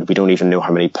 and we don't even know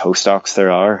how many postdocs there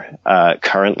are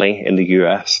currently in the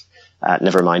US.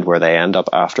 Never mind where they end up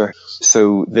after.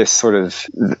 So this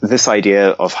idea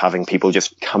of having people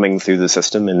just coming through the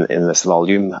system in this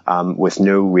volume, with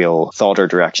no real thought or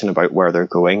direction about where they're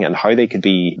going and how they could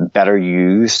be better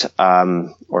used,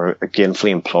 or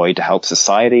gainfully employed to help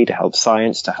society, to help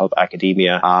science, to help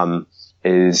academia,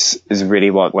 is really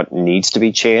what needs to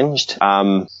be changed.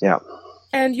 Yeah.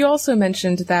 And you also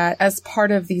mentioned that as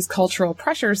part of these cultural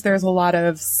pressures, there's a lot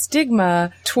of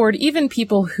stigma toward even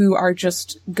people who are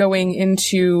just going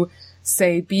into,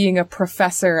 say, being a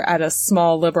professor at a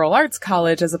small liberal arts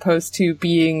college as opposed to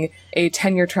being a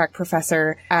tenure track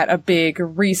professor at a big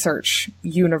research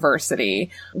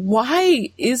university.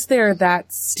 Why is there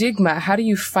that stigma? How do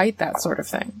you fight that sort of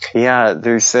thing? Yeah,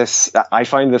 there's this, I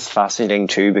find this fascinating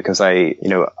too, because an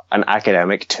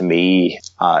academic to me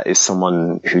is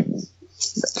someone who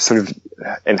sort of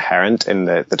inherent in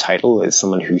the title is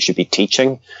someone who should be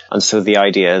teaching. And so the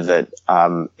idea that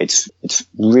it's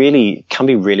really can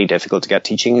be really difficult to get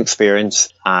teaching experience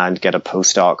and get a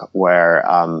postdoc where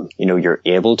you're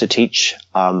able to teach.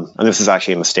 And this is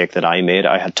actually a mistake that I made.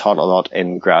 I had taught a lot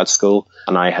in grad school,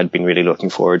 and I had been really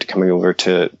looking forward to coming over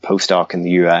to postdoc in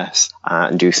the US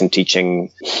and do some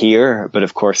teaching here. But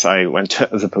of course, I went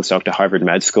as a postdoc to Harvard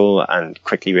Med School and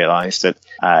quickly realized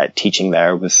that teaching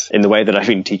there was, in the way that I've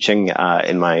been teaching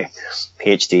in my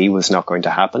PhD, was not going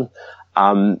to happen.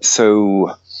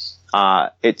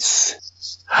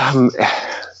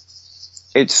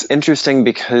 It's interesting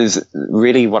because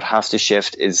really what has to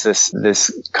shift is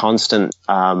this constant,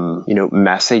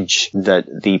 message that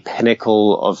the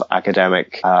pinnacle of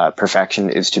academic perfection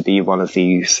is to be one of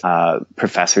these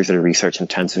professors at a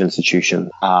research-intensive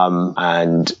institution,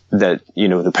 and that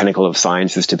the pinnacle of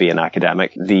science is to be an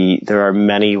academic. There are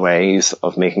many ways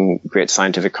of making great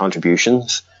scientific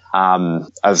contributions,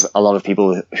 as a lot of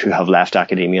people who have left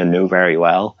academia know very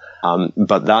well.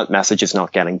 But that message is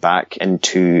not getting back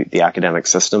into the academic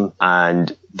system.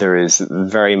 And there is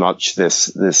very much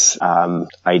this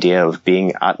idea of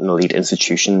being at an elite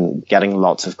institution, getting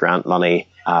lots of grant money,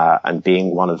 and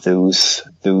being one of those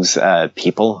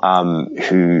people,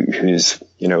 who's,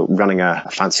 running a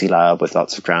fancy lab with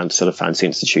lots of grants at a fancy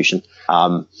institution.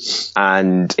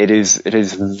 And it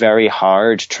is very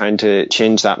hard trying to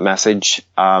change that message.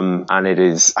 And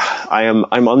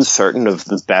I'm uncertain of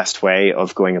the best way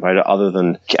of going about it, other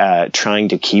than trying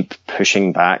to keep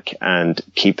pushing back and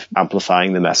keep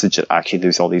amplifying the message that actually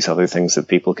there's all these other things that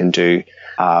people can do.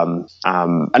 And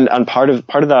part of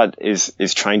that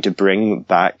is trying to bring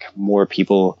back more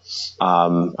people,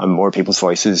 and more people's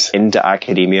voices into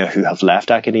academia who have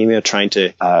left academia, trying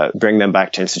to bring them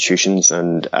back to institutions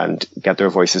and get their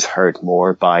voices heard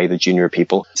more by the junior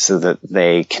people, so that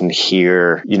they can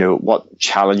hear, what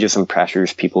challenges and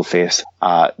pressures people face,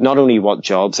 not only what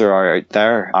jobs there are out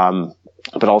there,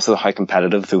 but also how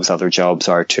competitive those other jobs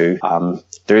are too.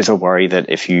 There is a worry that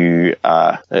if you,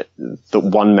 that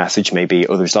one message may be,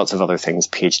 there's lots of other things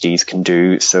PhDs can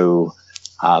do, so,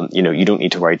 you don't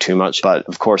need to worry too much. But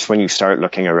of course, when you start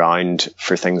looking around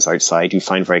for things outside, you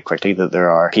find very quickly that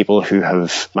there are people who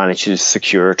have managed to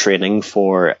secure training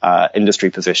for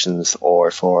industry positions or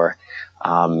for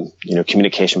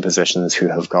communication positions, who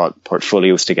have got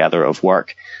portfolios together of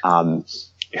work,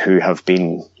 who have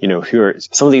been,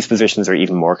 some of these positions are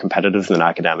even more competitive than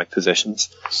academic positions.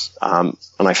 And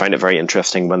I find it very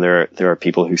interesting when there are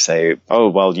people who say, oh,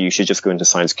 well, you should just go into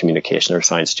science communication or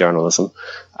science journalism,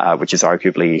 which is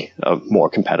arguably more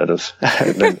competitive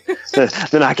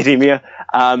than academia.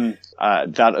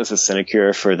 That is a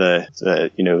sinecure for the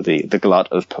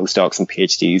glut of postdocs and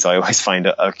PhDs. I always find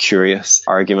it a curious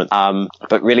argument.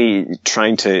 But really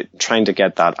trying to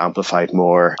get that amplified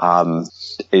more,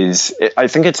 I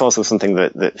think it's also something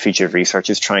that Future of Research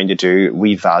is trying to do.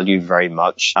 We value very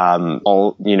much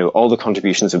all the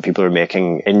contributions that people are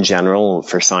making in general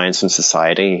for science and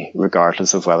society,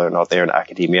 regardless of whether or not they're in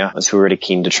academia. And so we're really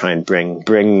keen to try and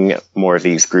bring more of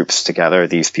these groups together,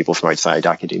 these people from outside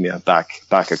academia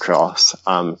back across.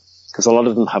 Because a lot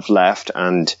of them have left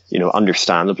and,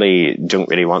 understandably don't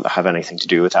really want to have anything to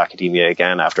do with academia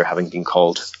again after having been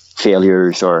called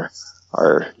failures or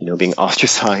being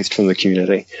ostracized from the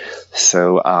community.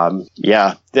 So,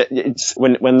 it's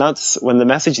when the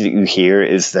message that you hear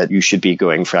is that you should be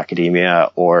going for academia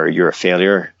or you're a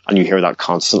failure, and you hear that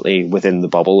constantly within the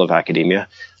bubble of academia,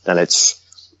 then it's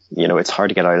hard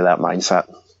to get out of that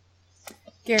mindset.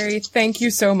 Gary, thank you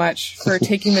so much for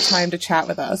taking the time to chat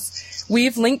with us.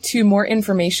 We've linked to more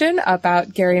information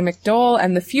about Gary McDowell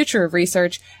and the future of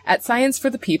research at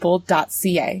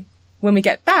scienceforthepeople.ca. When we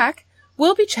get back,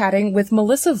 we'll be chatting with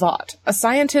Melissa Vaught, a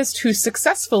scientist who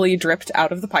successfully dripped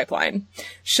out of the pipeline.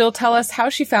 She'll tell us how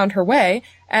she found her way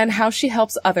and how she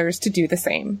helps others to do the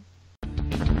same.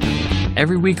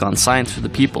 Every week on Science for the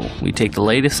People, we take the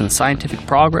latest in scientific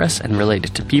progress and relate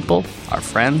it to people, our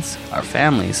friends, our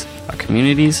families, our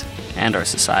communities, and our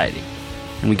society.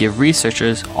 And we give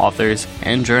researchers, authors,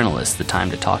 and journalists the time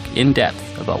to talk in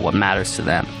depth about what matters to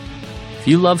them. If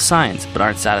you love science but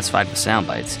aren't satisfied with sound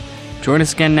bites, join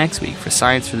us again next week for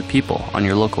Science for the People on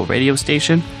your local radio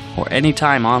station or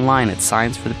anytime online at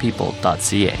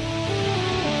scienceforthepeople.ca.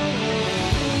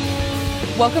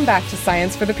 Welcome back to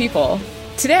Science for the People.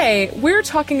 Today, we're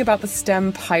talking about the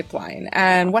STEM pipeline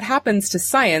and what happens to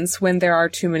science when there are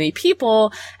too many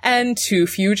people and too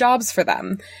few jobs for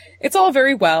them. It's all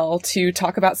very well to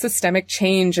talk about systemic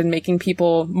change and making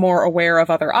people more aware of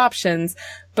other options,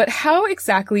 but how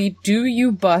exactly do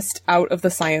you bust out of the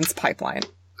science pipeline?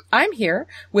 I'm here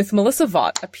with Melissa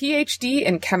Vaught, a PhD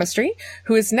in chemistry,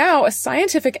 who is now a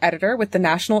scientific editor with the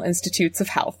National Institutes of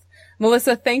Health.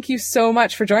 Melissa, thank you so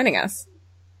much for joining us.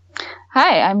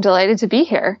 Hi, I'm delighted to be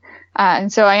here.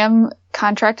 And so I am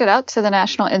contracted out to the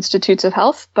National Institutes of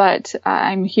Health, but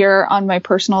I'm here on my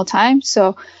personal time.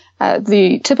 So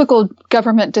the typical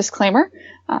government disclaimer,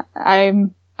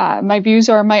 my views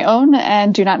are my own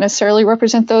and do not necessarily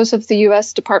represent those of the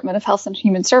U.S. Department of Health and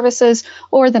Human Services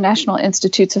or the National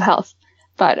Institutes of Health.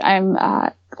 But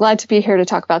I'm glad to be here to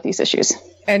talk about these issues.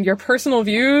 And your personal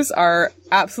views are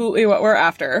absolutely what we're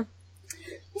after.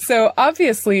 So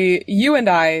obviously, you and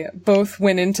I both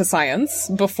went into science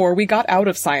before we got out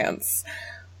of science.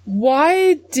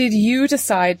 Why did you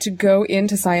decide to go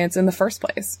into science in the first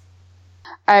place?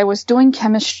 I was doing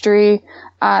chemistry,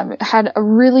 had a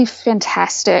really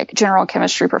fantastic general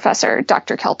chemistry professor,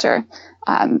 Dr. Kelter.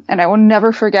 And I will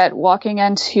never forget walking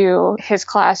into his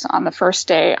class on the first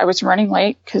day. I was running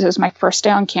late because it was my first day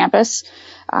on campus.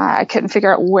 I couldn't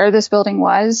figure out where this building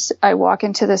was. I walk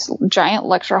into this giant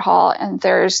lecture hall and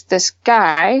there's this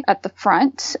guy at the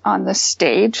front on the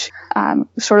stage,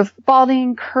 sort of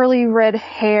balding, curly red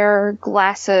hair,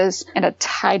 glasses, and a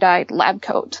tie-dyed lab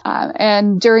coat.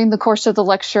 And during the course of the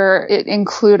lecture, it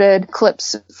included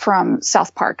clips from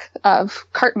South Park of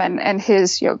Cartman and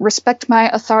his, respect my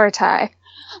authority.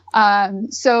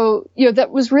 So that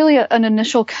was really an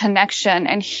initial connection,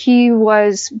 and he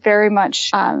was very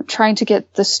much trying to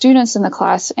get the students in the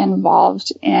class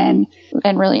involved in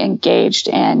and really engaged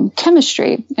in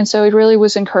chemistry. And so he really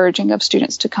was encouraging of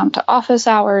students to come to office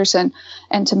hours and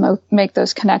to make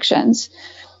those connections.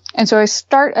 And so I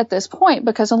start at this point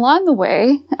because along the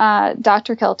way,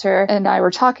 Dr. Kelter and I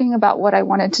were talking about what I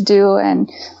wanted to do,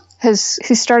 and he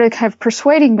started kind of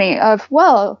persuading me of,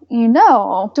 doing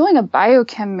a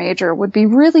biochem major would be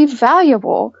really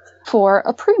valuable for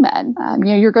a pre-med.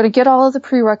 You're going to get all of the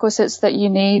prerequisites that you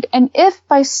need. And if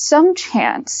by some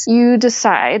chance you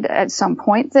decide at some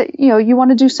point that, you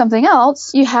want to do something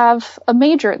else, you have a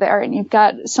major there and you've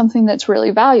got something that's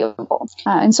really valuable.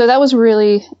 And so that was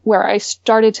really where I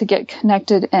started to get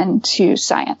connected into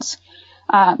science.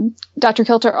 Dr.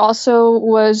 Kelter also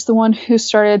was the one who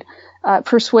started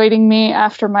persuading me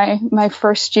after my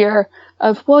first year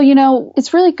of,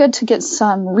 it's really good to get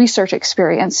some research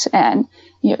experience and,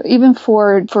 even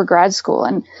for grad school.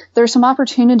 And there's some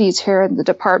opportunities here in the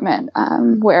department,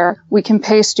 where we can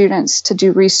pay students to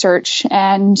do research.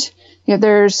 And,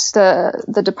 there's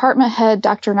the department head,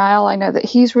 Dr. Nile. I know that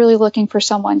he's really looking for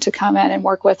someone to come in and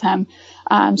work with him.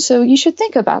 So you should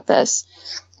think about this.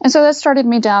 And so that started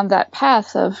me down that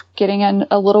path of getting in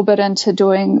a little bit into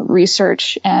doing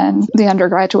research in the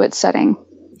undergraduate setting.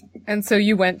 And so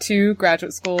you went to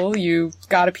graduate school, you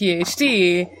got a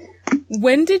PhD.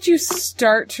 When did you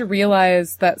start to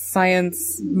realize that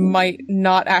science might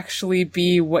not actually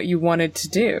be what you wanted to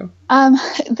do?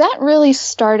 That really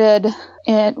started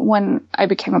when I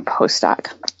became a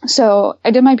postdoc. So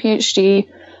I did my PhD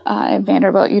at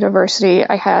Vanderbilt University.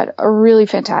 I had a really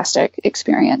fantastic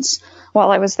experience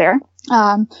while I was there.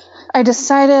 I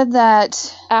decided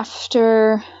that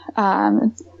after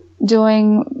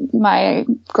doing my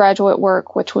graduate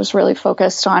work, which was really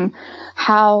focused on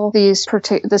how this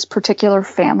particular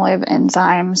family of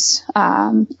enzymes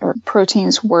or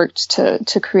proteins worked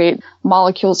to create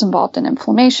molecules involved in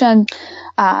inflammation,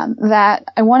 that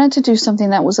I wanted to do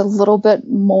something that was a little bit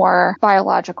more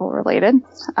biological related,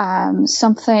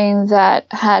 something that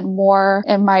had more,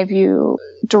 in my view,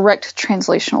 direct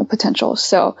translational potential.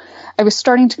 So I was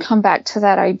starting to come back to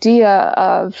that idea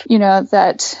of,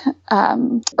 that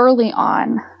early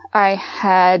on, I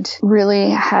had really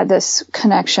had this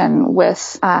connection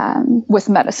with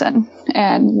medicine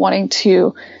and wanting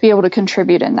to be able to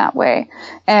contribute in that way.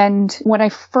 And when I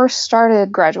first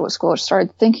started graduate school, or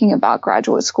started thinking about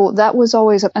graduate school, that was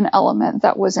always an element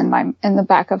that was in the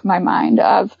back of my mind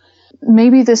of,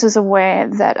 maybe this is a way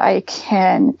that I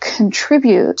can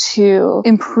contribute to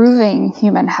improving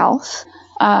human health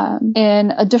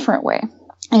in a different way.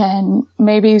 And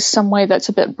maybe some way that's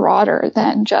a bit broader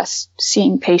than just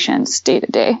seeing patients day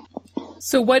to day.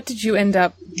 So what did you end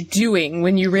up doing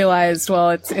when you realized, well,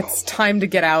 it's time to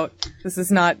get out, this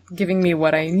is not giving me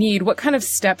what I need? What kind of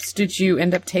steps did you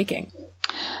end up taking?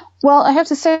 Well, I have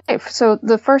to say, so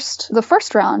the first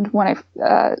round, when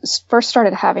I first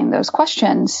started having those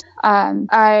questions,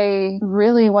 I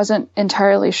really wasn't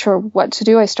entirely sure what to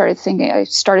do. I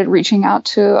started reaching out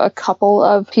to a couple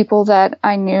of people that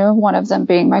I knew, one of them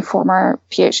being my former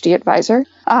PhD advisor,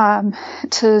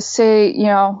 to say,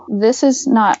 this is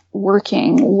not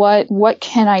working. What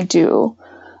can I do?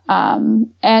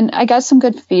 And I got some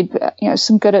good feedback,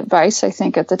 some good advice, I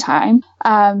think, at the time.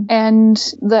 And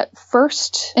that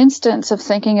first instance of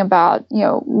thinking about,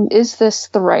 is this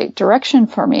the right direction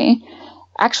for me,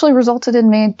 actually resulted in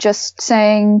me just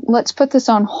saying, let's put this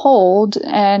on hold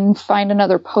and find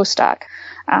another postdoc.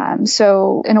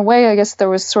 So in a way, I guess there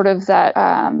was sort of that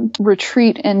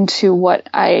retreat into what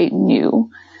I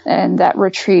knew, and that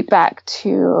retreat back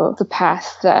to the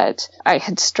path that I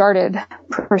had started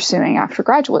pursuing after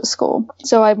graduate school.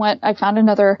 So I found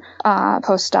another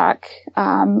postdoc,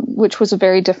 which was a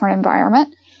very different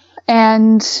environment.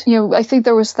 And, I think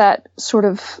there was that sort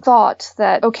of thought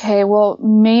that, okay, well,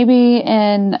 maybe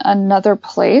in another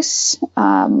place,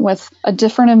 with a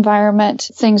different environment,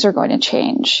 things are going to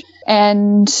change.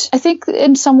 And I think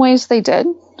in some ways they did.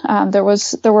 There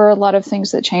were a lot of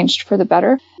things that changed for the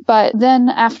better. But then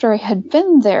after I had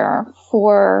been there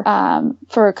for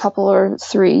a couple or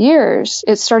 3 years,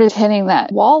 it started hitting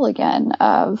that wall again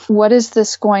of, what is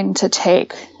this going to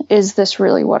take? Is this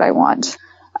really what I want?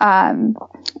 And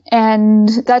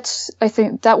I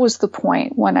think that was the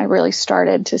point when I really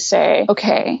started to say,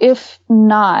 okay, if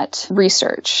not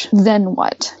research, then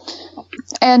what?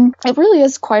 And it really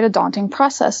is quite a daunting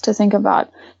process to think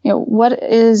about,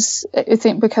 I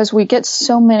think because we get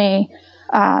so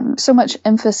much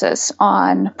emphasis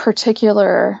on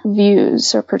particular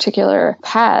views or particular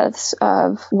paths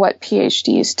of what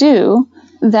PhDs do,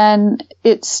 then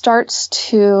it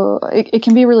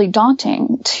can be really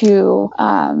daunting to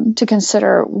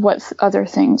consider what other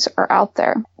things are out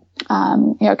there.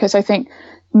 Because I think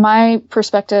my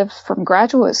perspective from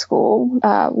graduate school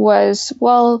was,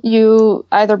 well, you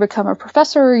either become a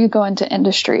professor or you go into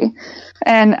industry.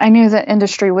 And I knew that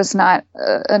industry was not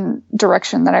a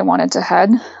direction that I wanted to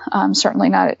head, certainly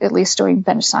not at least doing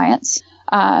bench science.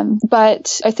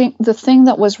 But I think the thing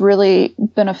that was really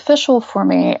beneficial for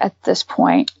me at this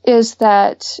point is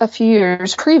that a few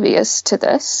years previous to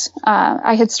this,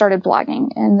 I had started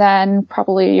blogging, and then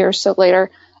probably a year or so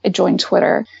later, I joined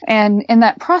Twitter. And in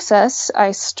that process,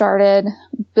 I started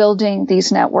building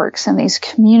these networks and these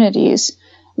communities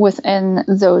within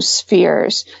those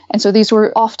spheres. And so these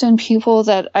were often people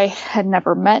that I had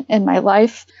never met in my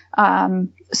life. Some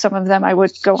of them I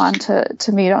would go on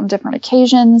to meet on different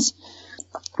occasions.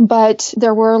 But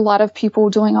there were a lot of people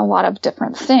doing a lot of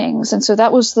different things. And so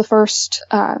that was the first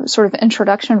sort of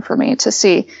introduction for me to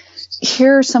see,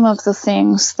 here are some of the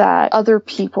things that other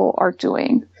people are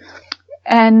doing.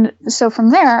 And so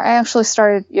from there, I actually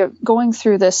started going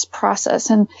through this process.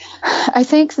 And I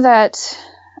think that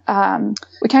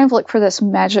we kind of look for this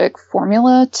magic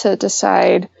formula to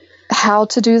decide how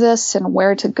to do this and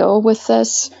where to go with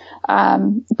this.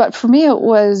 But for me, it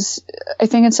was, I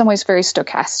think in some ways, very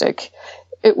stochastic.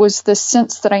 It was the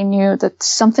sense that I knew that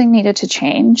something needed to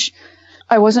change.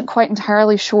 I wasn't quite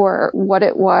entirely sure what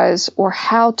it was or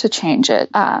how to change it.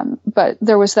 But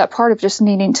there was that part of just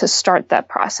needing to start that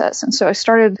process. And so I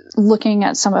started looking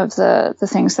at some of the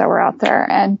things that were out there.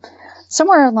 And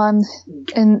somewhere along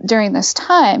during this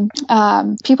time,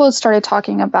 people had started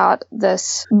talking about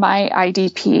this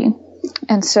MyIDP.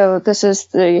 And so this is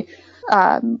the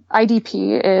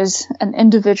IDP is an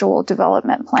individual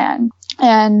development plan.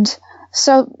 And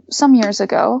so some years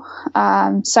ago,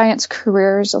 Science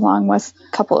Careers, along with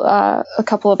a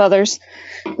couple of others,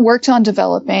 worked on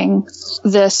developing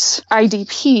this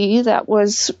IDP that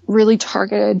was really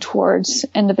targeted towards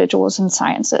individuals in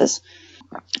sciences.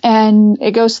 And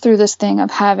it goes through this thing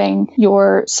of having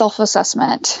your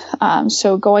self-assessment.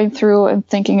 So going through and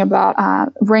thinking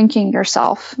about ranking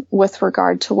yourself with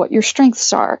regard to what your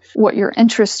strengths are, what your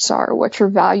interests are, what your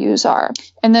values are,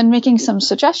 and then making some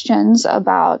suggestions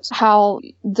about how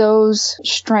those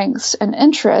strengths and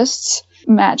interests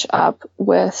match up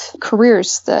with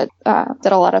careers that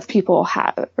a lot of people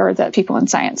have, or that people in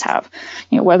science have.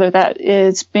 Whether that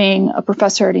is being a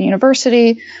professor at a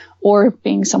university or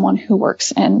being someone who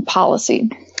works in policy.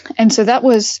 And so that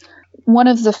was one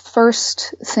of the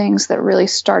first things that really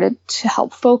started to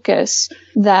help focus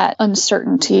that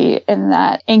uncertainty and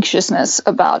that anxiousness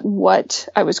about what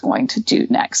I was going to do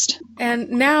next. And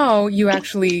now you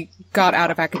actually got out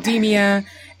of academia,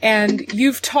 and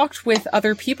you've talked with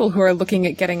other people who are looking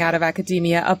at getting out of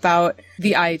academia about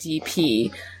the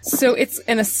IDP. So it's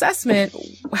an assessment.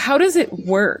 How does it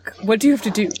work? What do you have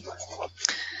to do?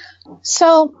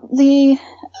 So the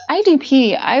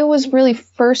IDP, I was really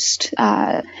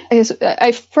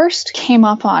I first came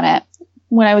up on it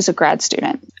when I was a grad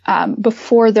student,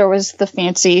 before there was the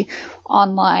fancy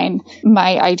online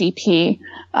MyIDP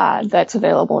that's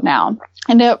available now.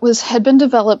 And it had been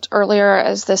developed earlier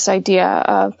as this idea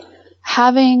of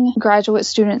having graduate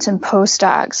students and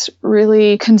postdocs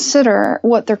really consider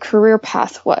what their career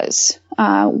path was,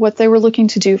 what they were looking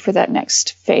to do for that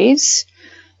next phase,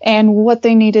 and what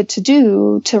they needed to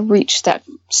do to reach that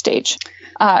stage.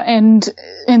 And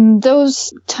in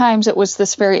those times, it was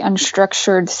this very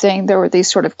unstructured thing. There were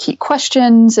these sort of key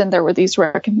questions, and there were these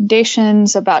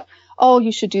recommendations about,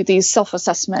 you should do these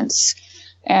self-assessments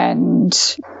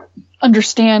and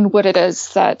understand what it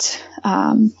is that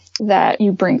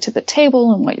you bring to the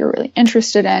table and what you're really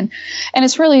interested in. And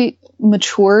it's really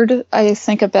matured, I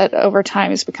think, a bit over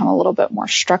time. It's become a little bit more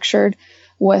structured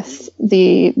with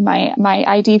my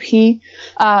IDP.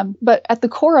 But at the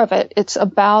core of it, it's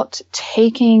about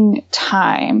taking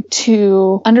time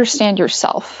to understand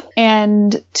yourself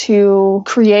and to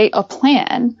create a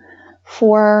plan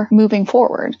for moving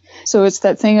forward. So it's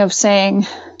that thing of saying,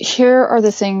 here are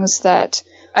the things that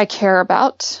I care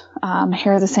about.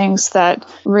 Here are the things that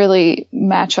really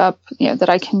match up, that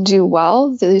I can do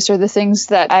well. These are the things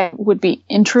that I would be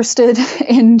interested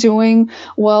in doing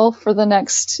well for the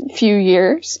next few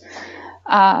years.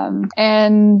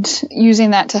 And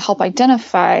using that to help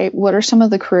identify what are some of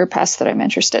the career paths that I'm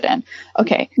interested in.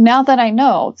 Okay, now that I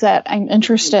know that I'm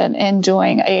interested in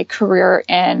doing a career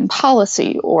in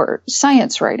policy or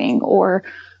science writing or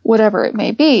whatever it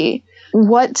may be,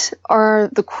 what are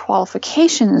the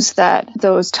qualifications that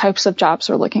those types of jobs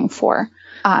are looking for?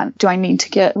 Do I need to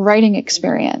get writing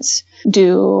experience?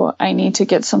 Do I need to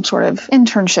get some sort of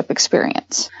internship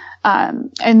experience?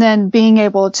 And then being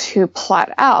able to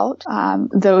plot out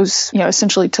those,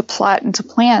 essentially to plot and to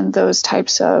plan those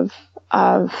types of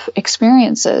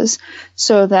experiences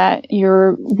so that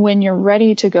when you're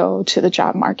ready to go to the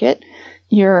job market,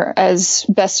 you're as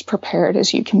best prepared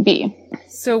as you can be.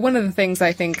 So one of the things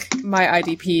I think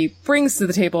MyIDP brings to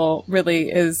the table really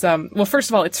is, first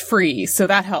of all, it's free, so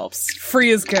that helps. Free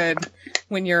is good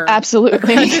when you're absolutely a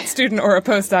graduate student or a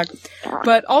postdoc.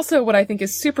 But also what I think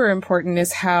is super important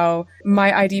is how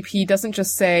MyIDP doesn't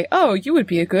just say, you would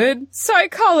be a good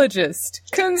psychologist,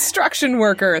 construction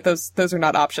worker. Those are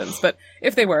not options, but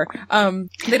if they were,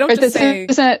 they don't just say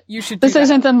you should do this.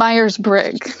 Isn't the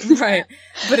Myers-Briggs. Right.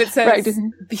 But it says,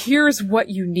 here's what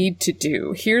you need to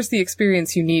do. Here's the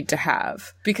experience you need to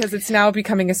have. Because it's now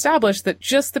becoming established that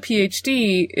just the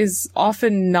PhD is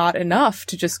often not enough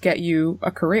to just get you a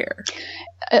career.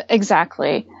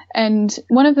 Exactly. And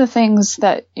one of the things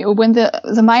that, when the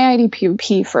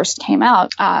MyIDP first came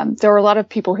out, there were a lot of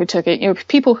people who took it,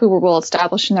 people who were well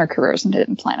established in their careers and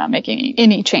didn't plan on making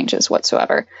any changes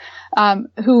whatsoever,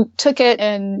 who took it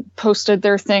and posted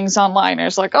their things online. It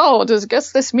was like,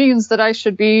 guess this means that I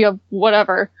should be a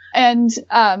whatever. And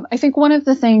I think one of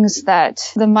the things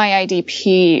that the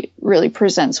MyIDP really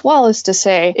presents well is to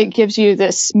say it gives you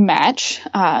this match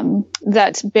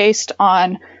that's based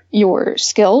on your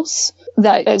skills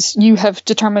that as you have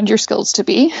determined your skills to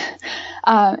be,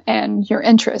 and your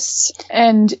interests.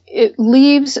 And it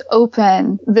leaves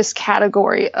open this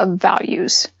category of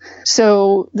values.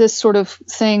 So this sort of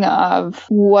thing of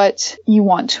what you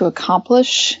want to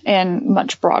accomplish in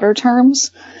much broader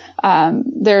terms,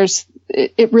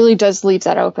 it really does leave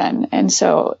that open. And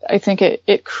so I think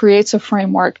it creates a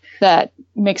framework that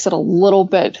makes it a little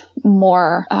bit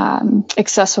more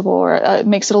accessible, or it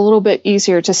makes it a little bit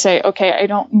easier to say, okay, I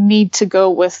don't need to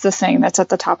go with the thing that's at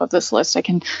the top of this list. I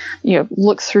can,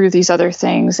 look through these other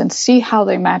things and see how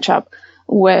they match up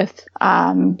with,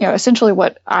 essentially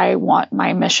what I want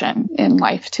my mission in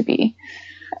life to be.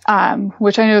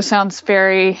 Which I know sounds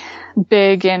very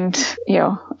big and,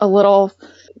 a little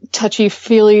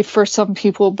touchy-feely for some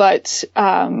people, but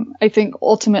I think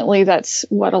ultimately that's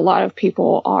what a lot of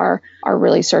people are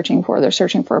really searching for. They're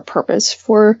searching for a purpose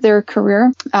for their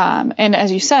career. And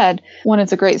as you said, one of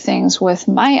the great things with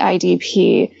my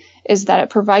IDP is that it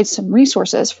provides some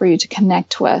resources for you to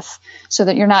connect with, so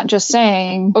that you're not just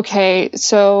saying, okay,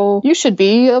 so you should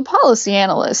be a policy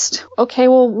analyst. Okay,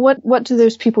 well, what do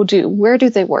those people do? Where do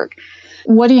they work?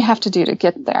 What do you have to do to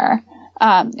get there?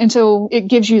 And so it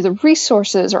gives you the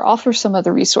resources, or offers some of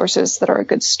the resources that are a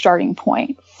good starting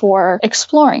point for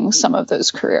exploring some of those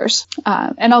careers.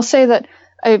 And I'll say that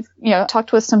I've,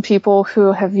 talked with some people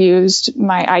who have used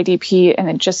my IDP and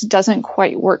it just doesn't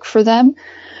quite work for them.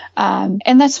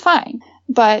 And that's fine.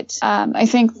 But, I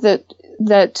think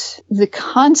that the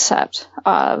concept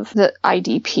of the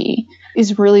IDP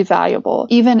is really valuable,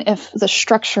 even if the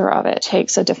structure of it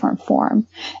takes a different form.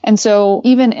 And so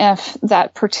even if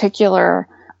that particular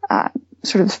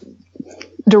sort of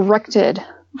directed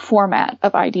format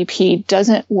of IDP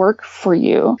doesn't work for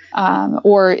you,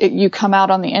 or you come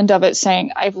out on the end of it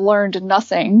saying, I've learned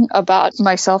nothing about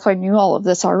myself, I knew all of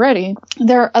this already,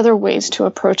 there are other ways to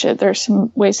approach it. There are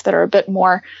some ways that are a bit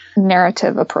more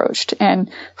narrative approached.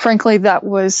 And frankly, that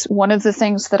was one of the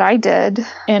things that I did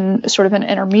in sort of an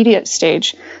intermediate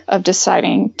stage of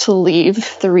deciding to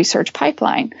leave the research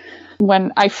pipeline.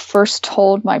 When I first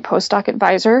told my postdoc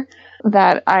advisor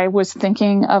that I was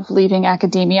thinking of leaving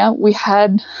academia, we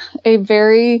had a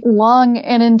very long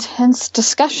and intense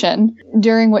discussion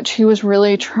during which he was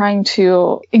really trying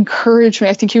to encourage me.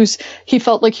 I think he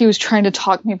felt like he was trying to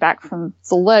talk me back from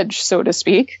the ledge, so to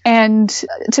speak. And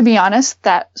to be honest,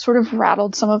 that sort of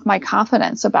rattled some of my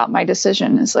confidence about my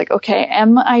decision. It's like, okay,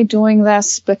 am I doing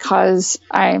this because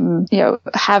I'm,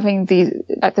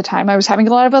 at the time I was having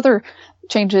a lot of other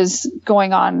changes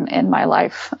going on in my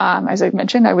life. As I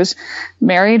mentioned, I was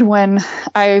married when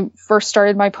I first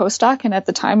started my postdoc, and at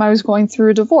the time I was going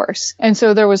through a divorce. And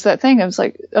so there was that thing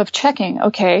of checking,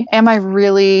 okay, am I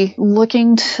really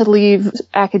looking to leave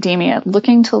academia,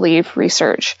 looking to leave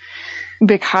research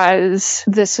because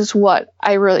this is what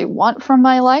I really want from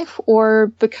my life, or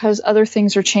because other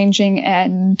things are changing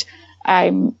and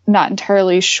I'm not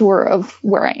entirely sure of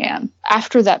where I am.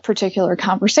 After that particular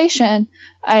conversation,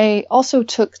 I also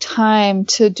took time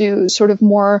to do sort of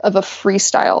more of a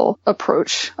freestyle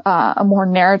approach, a more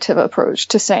narrative approach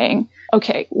to saying,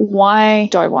 okay, why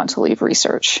do I want to leave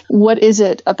research? What is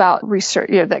it about research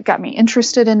that got me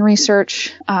interested in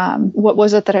research? What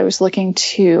was it that I was looking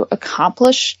to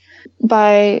accomplish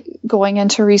by going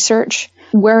into research?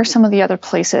 Where are some of the other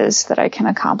places that I can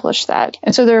accomplish that?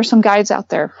 And so there are some guides out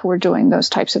there for doing those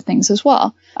types of things as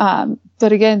well.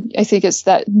 But again, I think it's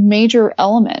that major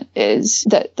element is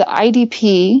that the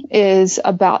IDP is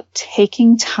about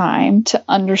taking time to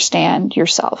understand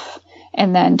yourself,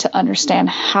 and then to understand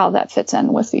how that fits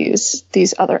in with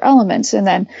these other elements, and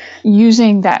then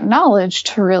using that knowledge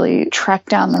to really track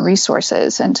down the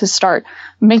resources and to start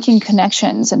making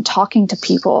connections and talking to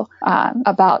people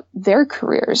about their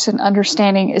careers, and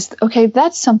understanding okay,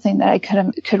 that's something that I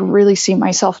could really see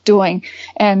myself doing,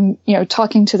 and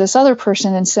talking to this other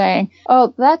person and saying,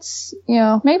 oh, that's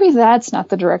maybe that's not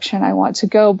the direction I want to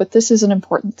go, but this is an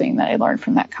important thing that I learned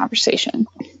from that conversation.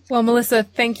 Well, Melissa,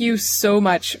 thank you so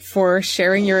much for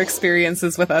sharing your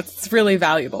experiences with us. It's really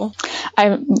valuable.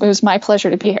 It was my pleasure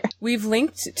to be here. We've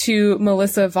linked to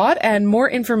Melissa Vaught and more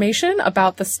information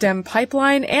about the STEM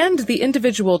pipeline and the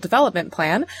individual development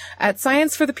plan at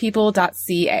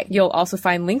scienceforthepeople.ca. You'll also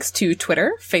find links to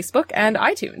Twitter, Facebook, and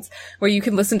iTunes, where you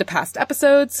can listen to past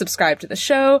episodes, subscribe to the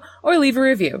show, or leave a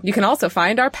review. You can also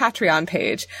find our Patreon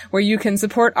page, where you can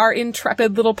support our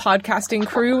intrepid little podcasting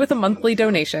crew with a monthly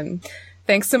donation.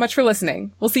 Thanks so much for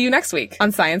listening. We'll see you next week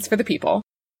on Science for the People.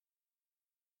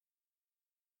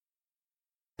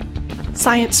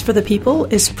 Science for the People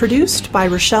is produced by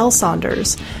Rochelle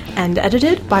Saunders and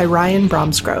edited by Ryan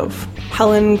Bromsgrove.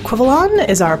 Helen Quivalon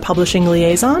is our publishing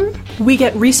liaison. We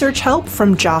get research help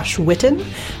from Josh Witten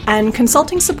and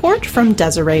consulting support from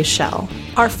Desiree Schell.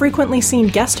 Our frequently seen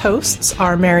guest hosts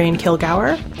are Marion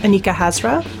Kilgour, Anika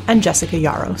Hazra, and Jessica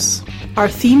Yaros. Our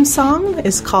theme song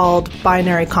is called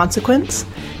Binary Consequence,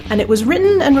 and it was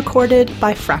written and recorded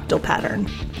by Fractal Pattern.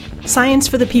 Science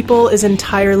for the People is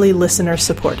entirely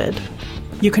listener-supported.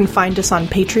 You can find us on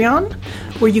Patreon,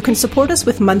 where you can support us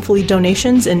with monthly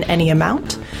donations in any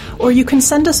amount, or you can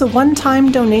send us a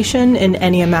one-time donation in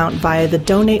any amount via the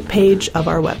donate page of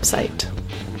our website.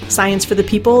 Science for the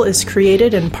People is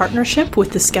created in partnership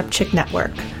with the Skepchick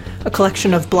Network, a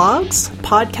collection of blogs,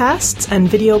 podcasts, and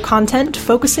video content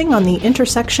focusing on the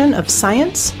intersection of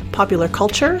science, popular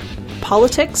culture,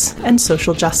 politics, and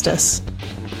social justice.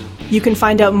 You can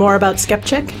find out more about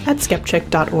Skepchick at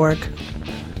skepchick.org.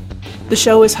 The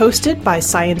show is hosted by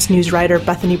science news writer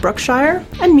Bethany Brookshire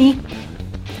and me,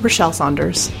 Rochelle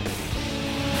Saunders.